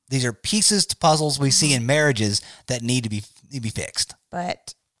are pieces to puzzles we see in marriages that need to be fixed.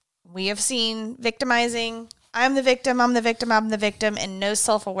 But we have seen victimizing. I'm the victim, and no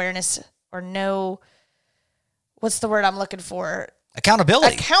self-awareness or no, what's the word I'm looking for?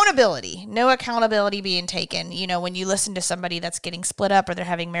 Accountability. No accountability being taken. You know, when you listen to somebody that's getting split up or they're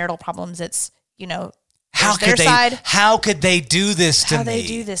having marital problems, it's, you know, How could they do this to me? How they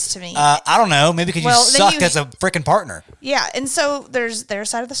do this to me? I don't know. Maybe because you sucked as a freaking partner. Yeah. And so there's their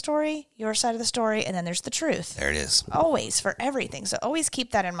side of the story, your side of the story, and then there's the truth. There it is. Always, for everything. So always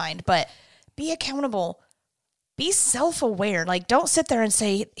keep that in mind. But be accountable. Be self-aware. Like, don't sit there and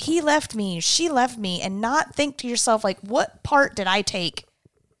say, he left me, she left me, and not think to yourself, like, what part did I take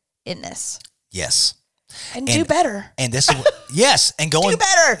in this? Yes. And do better. And this is yes, and Do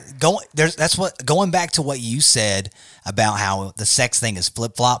better. Going back to what you said about how the sex thing is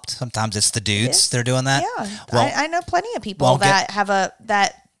flip-flopped. Sometimes it's the dudes that are doing that. Yeah. Well, I know plenty of people that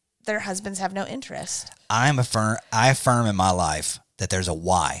that their husbands have no interest. I affirm in my life that there's a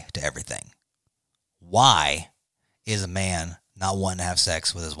why to everything. Why is a man not wanting to have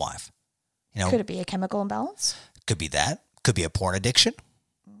sex with his wife? You know, Could it be a chemical imbalance? Could be that. Could be a porn addiction.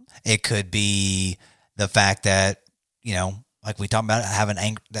 It could be the fact that, you know, like we talked about, having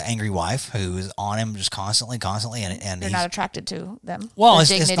the angry wife who is on him just constantly, and You're not attracted to them. Well, Their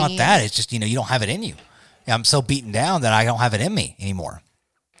it's not dignity. that. It's just, you don't have it in you. I'm so beaten down that I don't have it in me anymore,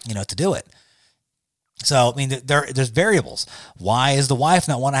 to do it. So, I mean, there's variables. Why is the wife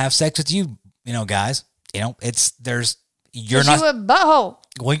not want to have sex with you, guys? You're not, You a butthole.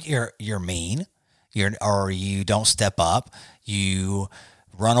 well, you're mean, or you don't step up, you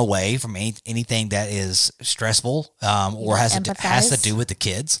run away from anything that is stressful, or has to empathize. do with the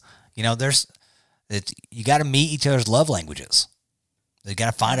kids. You got to meet each other's love languages. You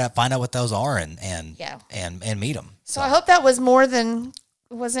got to find out what those are and meet them. So I hope that was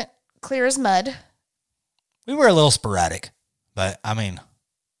wasn't clear as mud. We were a little sporadic, but I mean,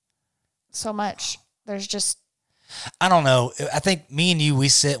 So much. There's just I don't know. I think me and you, we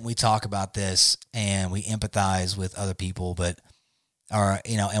sit and we talk about this and we empathize with other people,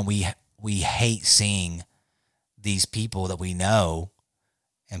 and we hate seeing these people that we know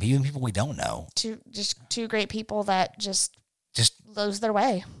and even people we don't know. two great people that just lose their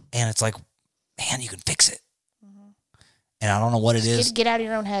way. And it's like, man, you can fix it. And I don't know what it is. Get out of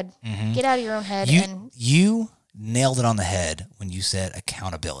your own head. Mhm. Get out of your own head. You nailed it on the head when you said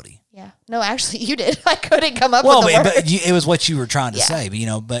accountability. Yeah. No, actually, you did. I couldn't come up Well, with the word. but it was what you were trying to Yeah. say.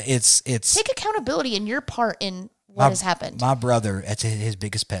 But it's Take accountability in your part in what has happened. My brother, it's his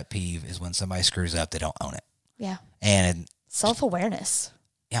biggest pet peeve is when somebody screws up, they don't own it. Yeah. And Self-awareness.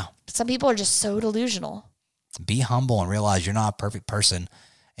 yeah, Some people are just so delusional. be humble and realize you're not a perfect person,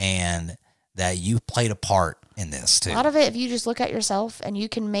 and that you played a part in this too. A lot of it, if you just look at yourself and you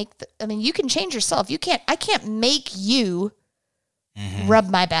can you can change yourself. I can't make you rub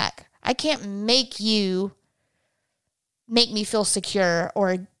my back. I can't make you make me feel secure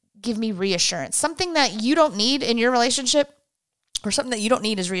or give me reassurance. Something that you don't need in your relationship, or something that you don't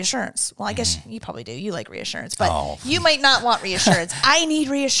need is reassurance. Well, I guess you probably do. You like reassurance, but you might not want reassurance. I need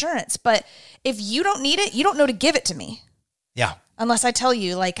reassurance, but if you don't need it, you don't know to give it to me. Yeah. Unless I tell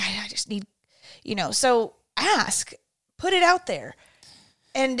you, like, I just need, so ask, put it out there.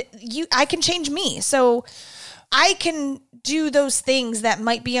 And I can change me. So I can do those things that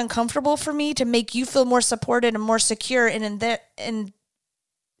might be uncomfortable for me to make you feel more supported and more secure. And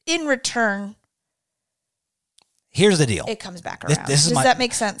in return, Here's the deal. it comes back around. Does that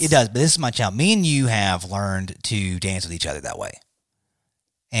make sense? It does, but this is my challenge. Me and you have learned to dance with each other that way.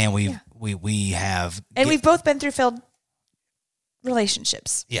 And we have. And we've both been through failed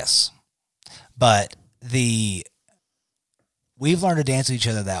relationships. Yes. But we've learned to dance with each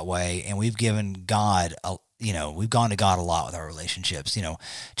other that way, and we've given God, we've gone to God a lot with our relationships,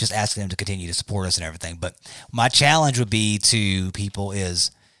 just asking him to continue to support us and everything. But my challenge would be to people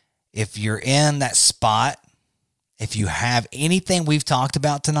is, if you're in that spot, if you have anything we've talked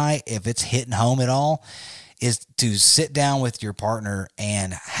about tonight, if it's hitting home at all, is to sit down with your partner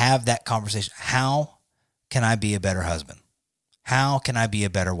and have that conversation. How can I be a better husband? How can I be a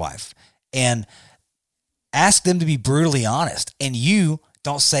better wife? And ask them to be brutally honest. And you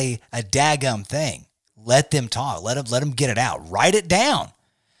don't say a daggum thing. Let them talk. Let them get it out. Write it down.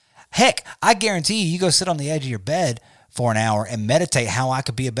 Heck, I guarantee you go sit on the edge of your bed for an hour and meditate how I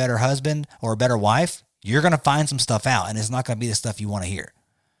could be a better husband or a better wife. You're going to find some stuff out, and it's not going to be the stuff you want to hear.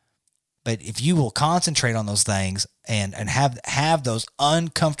 But if you will concentrate on those things and have those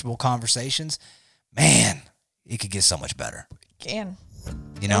uncomfortable conversations, man, it could get so much better. Can.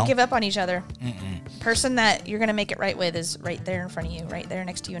 You know? Don't give up on each other. Person that you're going to make it right with is right there in front of you, right there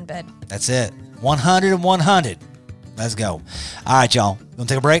next to you in bed. That's it. 100 and 100. Let's go. All right, y'all. You want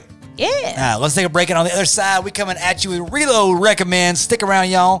to take a break? Yeah. All right, let's take a break. And on the other side, we coming at you with Reload Recommends. Stick around,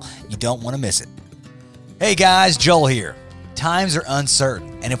 y'all. You don't want to miss it. Hey, guys. Joel here. Times are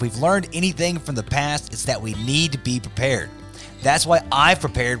uncertain, and if we've learned anything from the past, it's that we need to be prepared. That's why I've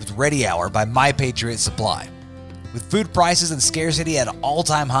prepared with Ready Hour by My Patriot Supply. With food prices and scarcity at an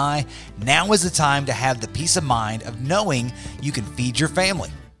all-time high, now is the time to have the peace of mind of knowing you can feed your family.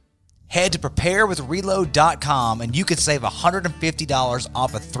 Head to preparewithreload.com and you can save $150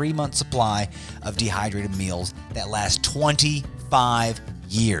 off a 3-month supply of dehydrated meals that last 25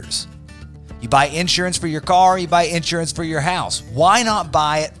 years. You buy insurance for your car, you buy insurance for your house. Why not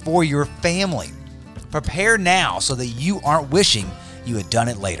buy it for your family? Prepare now so that you aren't wishing you had done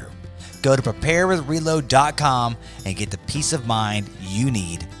it later. Go to preparewithreload.com and get the peace of mind you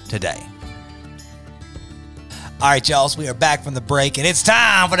need today. All right, y'all, so we are back from the break, and it's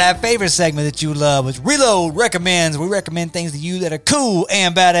time for that favorite segment that you love, which Reload Recommends. We recommend things to you that are cool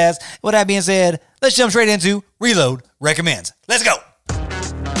and badass. With that being said, let's jump straight into Reload Recommends. Let's go.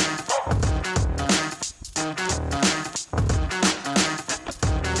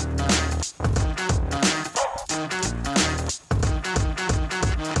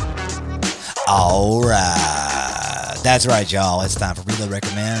 All right. That's right, y'all. It's time for Reload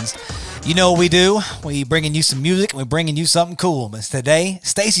Recommends. You know what we do? We bringing you some music and we bringing you something cool. But today,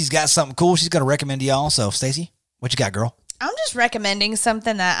 Stacy's got something cool she's going to recommend to y'all. So, Stacy, what you got, girl? I'm just recommending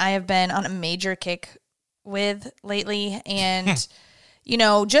something that I have been on a major kick with lately. And,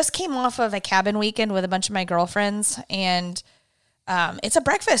 just came off of a cabin weekend with a bunch of my girlfriends. And it's a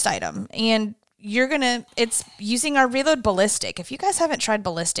breakfast item. And it's using our Reload Ballistic. If you guys haven't tried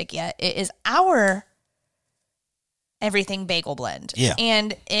Ballistic yet, it is our everything bagel blend. Yeah.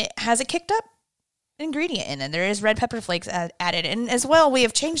 And it has a kicked up ingredient in it. There is red pepper flakes added. And as well, we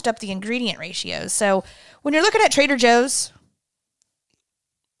have changed up the ingredient ratios. So when you're looking at Trader Joe's,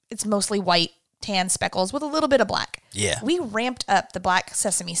 it's mostly white, tan speckles with a little bit of black. Yeah. We ramped up the black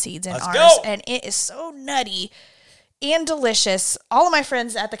sesame seeds in Let's ours. go. And it is so nutty and delicious. All of my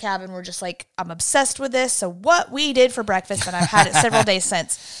friends at the cabin were just like, I'm obsessed with this. So what we did for breakfast, and I've had it several days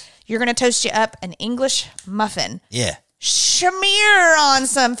since, you're going to toast you up an English muffin. Yeah. Smear on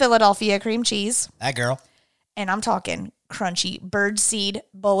some Philadelphia cream cheese. That girl. And I'm talking crunchy birdseed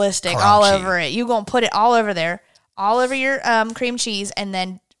ballistic Crunchy. all over it. You're going to put it all over there, all over your cream cheese, and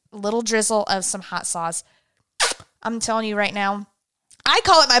then a little drizzle of some hot sauce. I'm telling you right now, I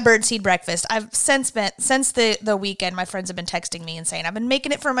call it my birdseed breakfast. I've since the weekend, my friends have been texting me and saying, I've been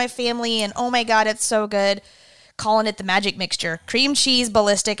making it for my family, and oh my God, it's so good. Calling it the magic mixture. Cream cheese,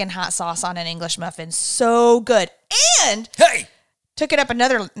 ballistic, and hot sauce on an English muffin. So good. And Hey! took it up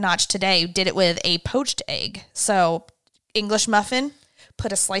another notch today. Did it with a poached egg. So English muffin,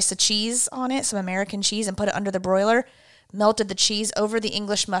 put a slice of cheese on it, some American cheese, and put it under the broiler. Melted the cheese over the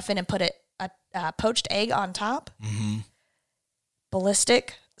English muffin and put a poached egg on top. Mm-hmm.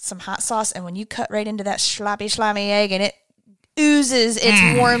 Ballistic, some hot sauce, and when you cut right into that slimy egg and it oozes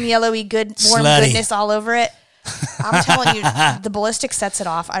its warm, yellowy, Slutty. goodness all over it, I'm telling you, the Ballistic sets it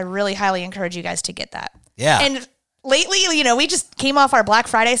off. I really highly encourage you guys to get that. Yeah. And lately, we just came off our Black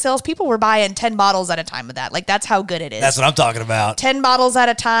Friday sales. People were buying 10 bottles at a time of that. Like, that's how good it is. That's what I'm talking about. 10 bottles at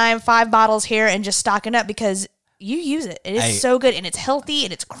a time, 5 bottles here, and just stocking up because you use it. It is Hey. so good, and it's healthy,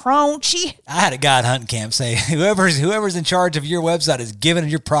 and it's crunchy. I had a guy at Hunting Camp say, whoever's in charge of your website is giving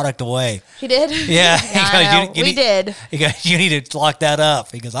your product away. He did? Yeah. I know. We did. He goes, you need to lock that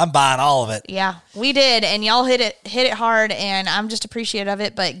up. He goes, I'm buying all of it. Yeah, we did, and y'all hit it hard, and I'm just appreciative of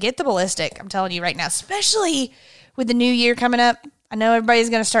it. But get the Ballistic, I'm telling you right now, especially with the new year coming up. I know everybody's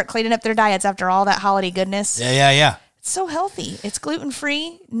going to start cleaning up their diets after all that holiday goodness. Yeah. It's so healthy. It's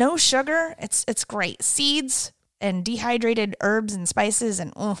gluten-free, no sugar. It's great. Seeds and dehydrated herbs and spices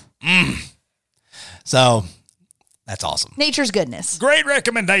and So that's awesome. nature's goodness. Great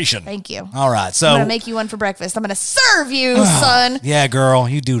recommendation. Thank you. All right. I'm So going to make you one for breakfast. I'm going to serve you, son. yeah, girl,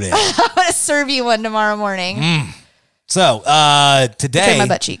 you do that. I'm going to serve you one tomorrow morning. So today, Between my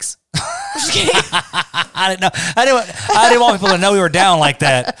butt cheeks. Just kidding. I didn't know. I didn't want people to know we were down like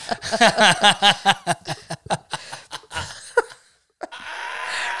that.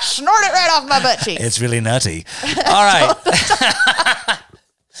 Snort it right off my butt cheeks. It's really nutty. All right.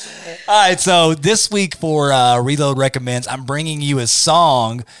 All right. So this week for Reload Recommends, I'm bringing you a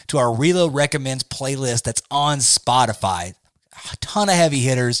song to our Reload Recommends playlist that's on Spotify. A ton of heavy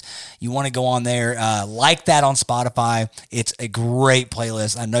hitters. You want to go on there, like that on Spotify. It's a great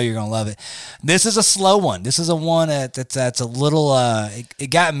playlist. I know you're going to love it. This is a slow one. This is a one that's a little, it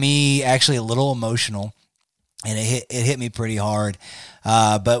got me actually a little emotional, and it hit me pretty hard.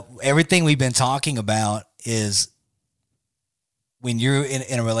 But everything we've been talking about is when you're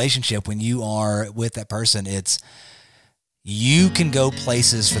in a relationship, when you are with that person, you can go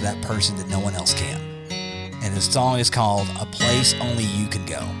places for that person that no one else can. And the song is called A Place Only You Can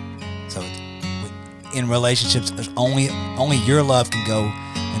Go. So in relationships, there's only your love can go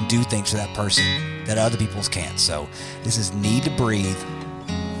and do things for that person that other people's can't. So this is Need to Breathe,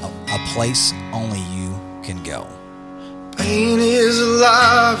 a place only you can go. Pain is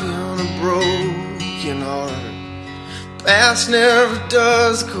alive in a broken heart. Past never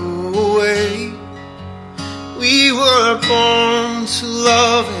does go away. We were born to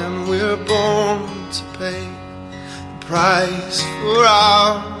love and we're born to pay the price for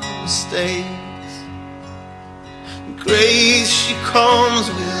our mistakes. Grace, she comes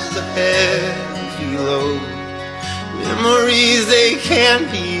with a heavy load. Memories, they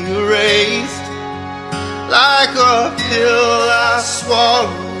can't be erased. Like a pill I swallow,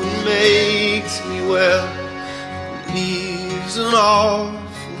 it makes me well. It leaves an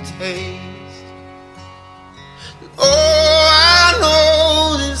awful taste. Oh, I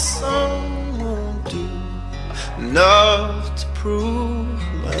know this song won't do enough to prove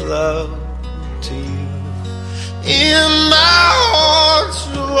my love to you. In my heart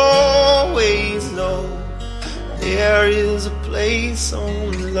you'll always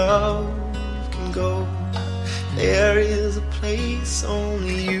love can go. There is a place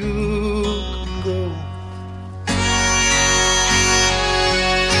only you can go.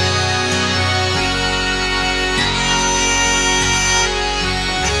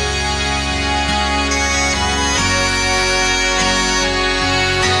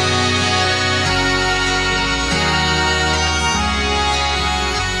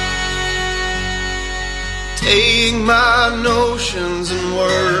 Take my notions and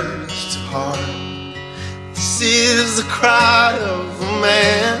words to heart. This is the cry of a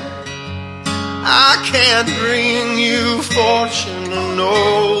man. I can't bring you fortune or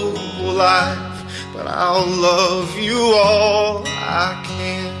noble life, but I'll love you all I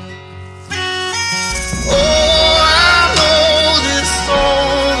can. Oh, I know this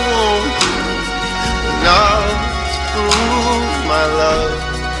song won't do enough to prove my love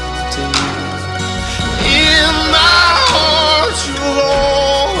to you. In my heart you'll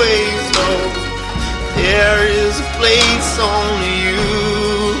always know there is a place only you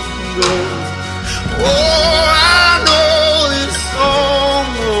can go. Oh, I know this song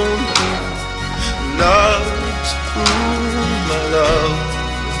won't do enough to prove my love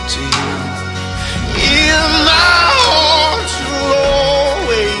to you. In my heart you'll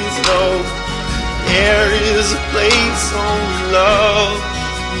always know there is a place only love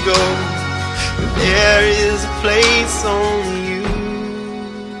can go. There is a place only you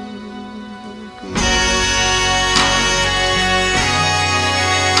can go.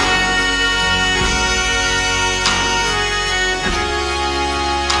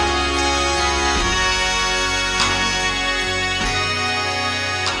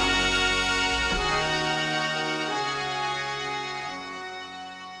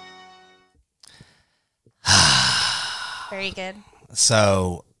 Very good.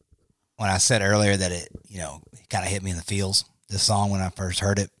 So when I said earlier that it kind of hit me in the feels, this song, when I first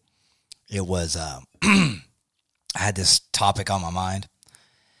heard it, it was, I had this topic on my mind,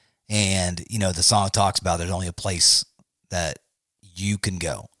 and, the song talks about there's only a place that you can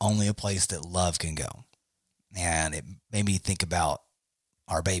go, only a place that love can go. And it made me think about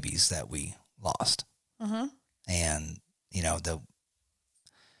our babies that we lost. Mm-hmm. And,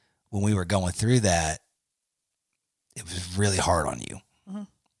 when we were going through that, it was really hard on you. Mm-hmm.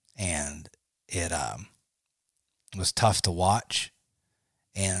 And it was tough to watch.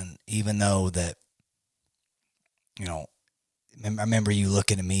 And even though that, I remember you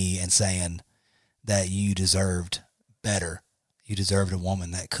looking at me and saying that you deserved better. You deserved a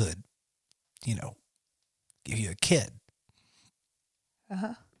woman that could, give you a kid.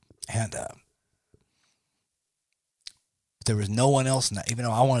 Uh-huh. And there was no one else, even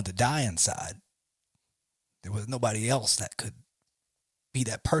though I wanted to die inside, there was nobody else that could be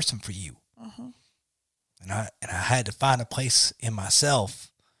that person for you. Mm-hmm. And I had to find a place in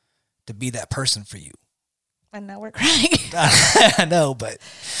myself to be that person for you. And now we're crying. I know, but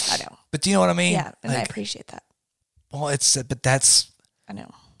I know. But do you know what I mean? Yeah, and I appreciate that. Well, but that's I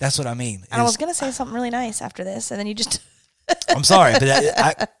know. That's what I mean. And I was gonna say something really nice after this, and then you just. I'm sorry,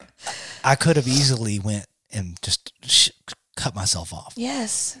 but I could have easily went and just cut myself off.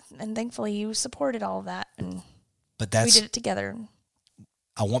 Yes, and thankfully you supported all of that, and we did it together.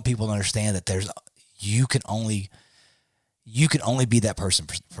 I want people to understand that you can only be that person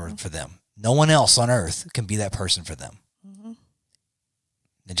for them. No one else on earth can be that person for them. Mm-hmm.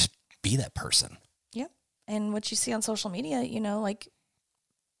 And just be that person. Yep. And what you see on social media, like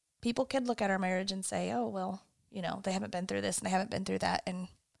people could look at our marriage and say, "Oh, well, they haven't been through this and they haven't been through that," and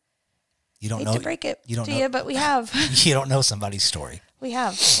you don't hate know to break it you don't to know, you, but we have. You don't know somebody's story. We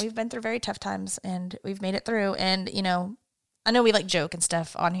have. We've been through very tough times, and we've made it through. And I know we joke and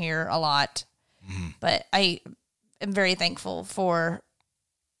stuff on here a lot, but I am very thankful for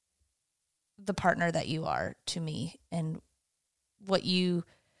the partner that you are to me, and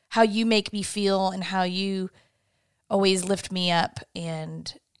how you make me feel, and how you always lift me up,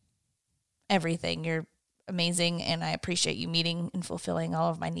 and everything. You're amazing, and I appreciate you meeting and fulfilling all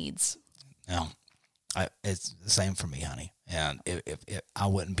of my needs. Yeah, it's the same for me, honey. And if I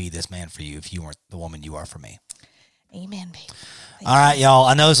wouldn't be this man for you if you weren't the woman you are for me. Amen, babe. All right, y'all.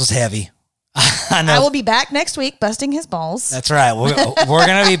 I know this was heavy. I know. I will be back next week busting his balls. That's right. We're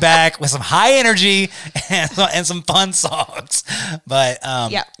going to be back with some high energy and some fun songs. But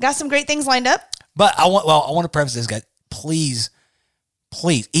yeah, got some great things lined up. But I want to preface this, guys. Please,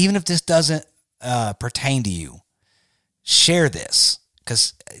 even if this doesn't pertain to you, share this,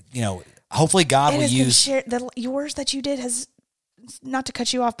 because hopefully God will use yours that you did has, not to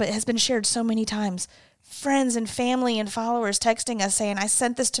cut you off, but has been shared so many times. friends and family and followers texting us saying, I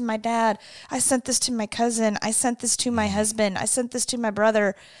sent this to my dad. I sent this to my cousin. I sent this to my husband. I sent this to my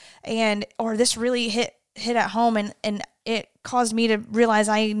brother. Or this really hit at home and it caused me to realize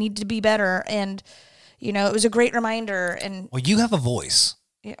I need to be better. And, you know, it was a great reminder. And well, you have a voice.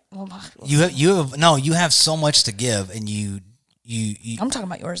 Yeah, well, you have so much to give, and you I'm talking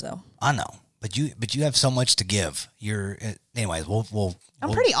about yours though. I know, but you have so much to give. Anyways,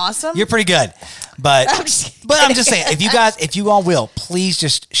 I'm pretty awesome. You're pretty good, but I'm just I'm just saying, if you all will, please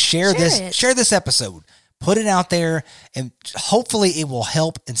just share this episode, put it out there, and hopefully it will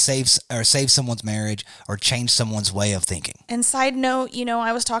help and save someone's marriage or change someone's way of thinking. And side note, you know,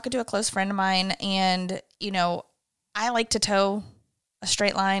 I was talking to a close friend of mine, and you know, I like to toe a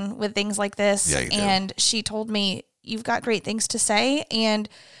straight line with things like this. Yeah, you do. And she told me, you've got great things to say, and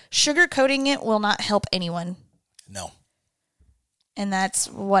sugarcoating it will not help anyone. No. And that's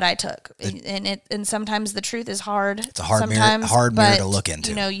what I took. And sometimes the truth is hard. It's a hard mirror to look into.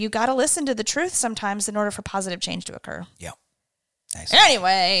 You know, you got to listen to the truth sometimes in order for positive change to occur. Yeah. Nice.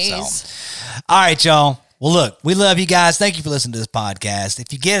 Anyways. All right, y'all. Well, look, we love you guys. Thank you for listening to this podcast.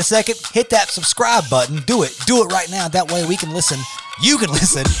 If you get a second, hit that subscribe button. Do it. Do it right now. That way we can listen. You can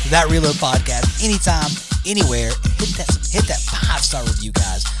listen to That Reload podcast anytime, anywhere. And hit that 5-star review,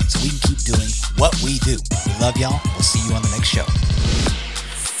 guys, so we can keep doing what we do. We love y'all. We'll see you on the next show.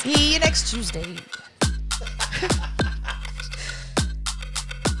 See you next Tuesday.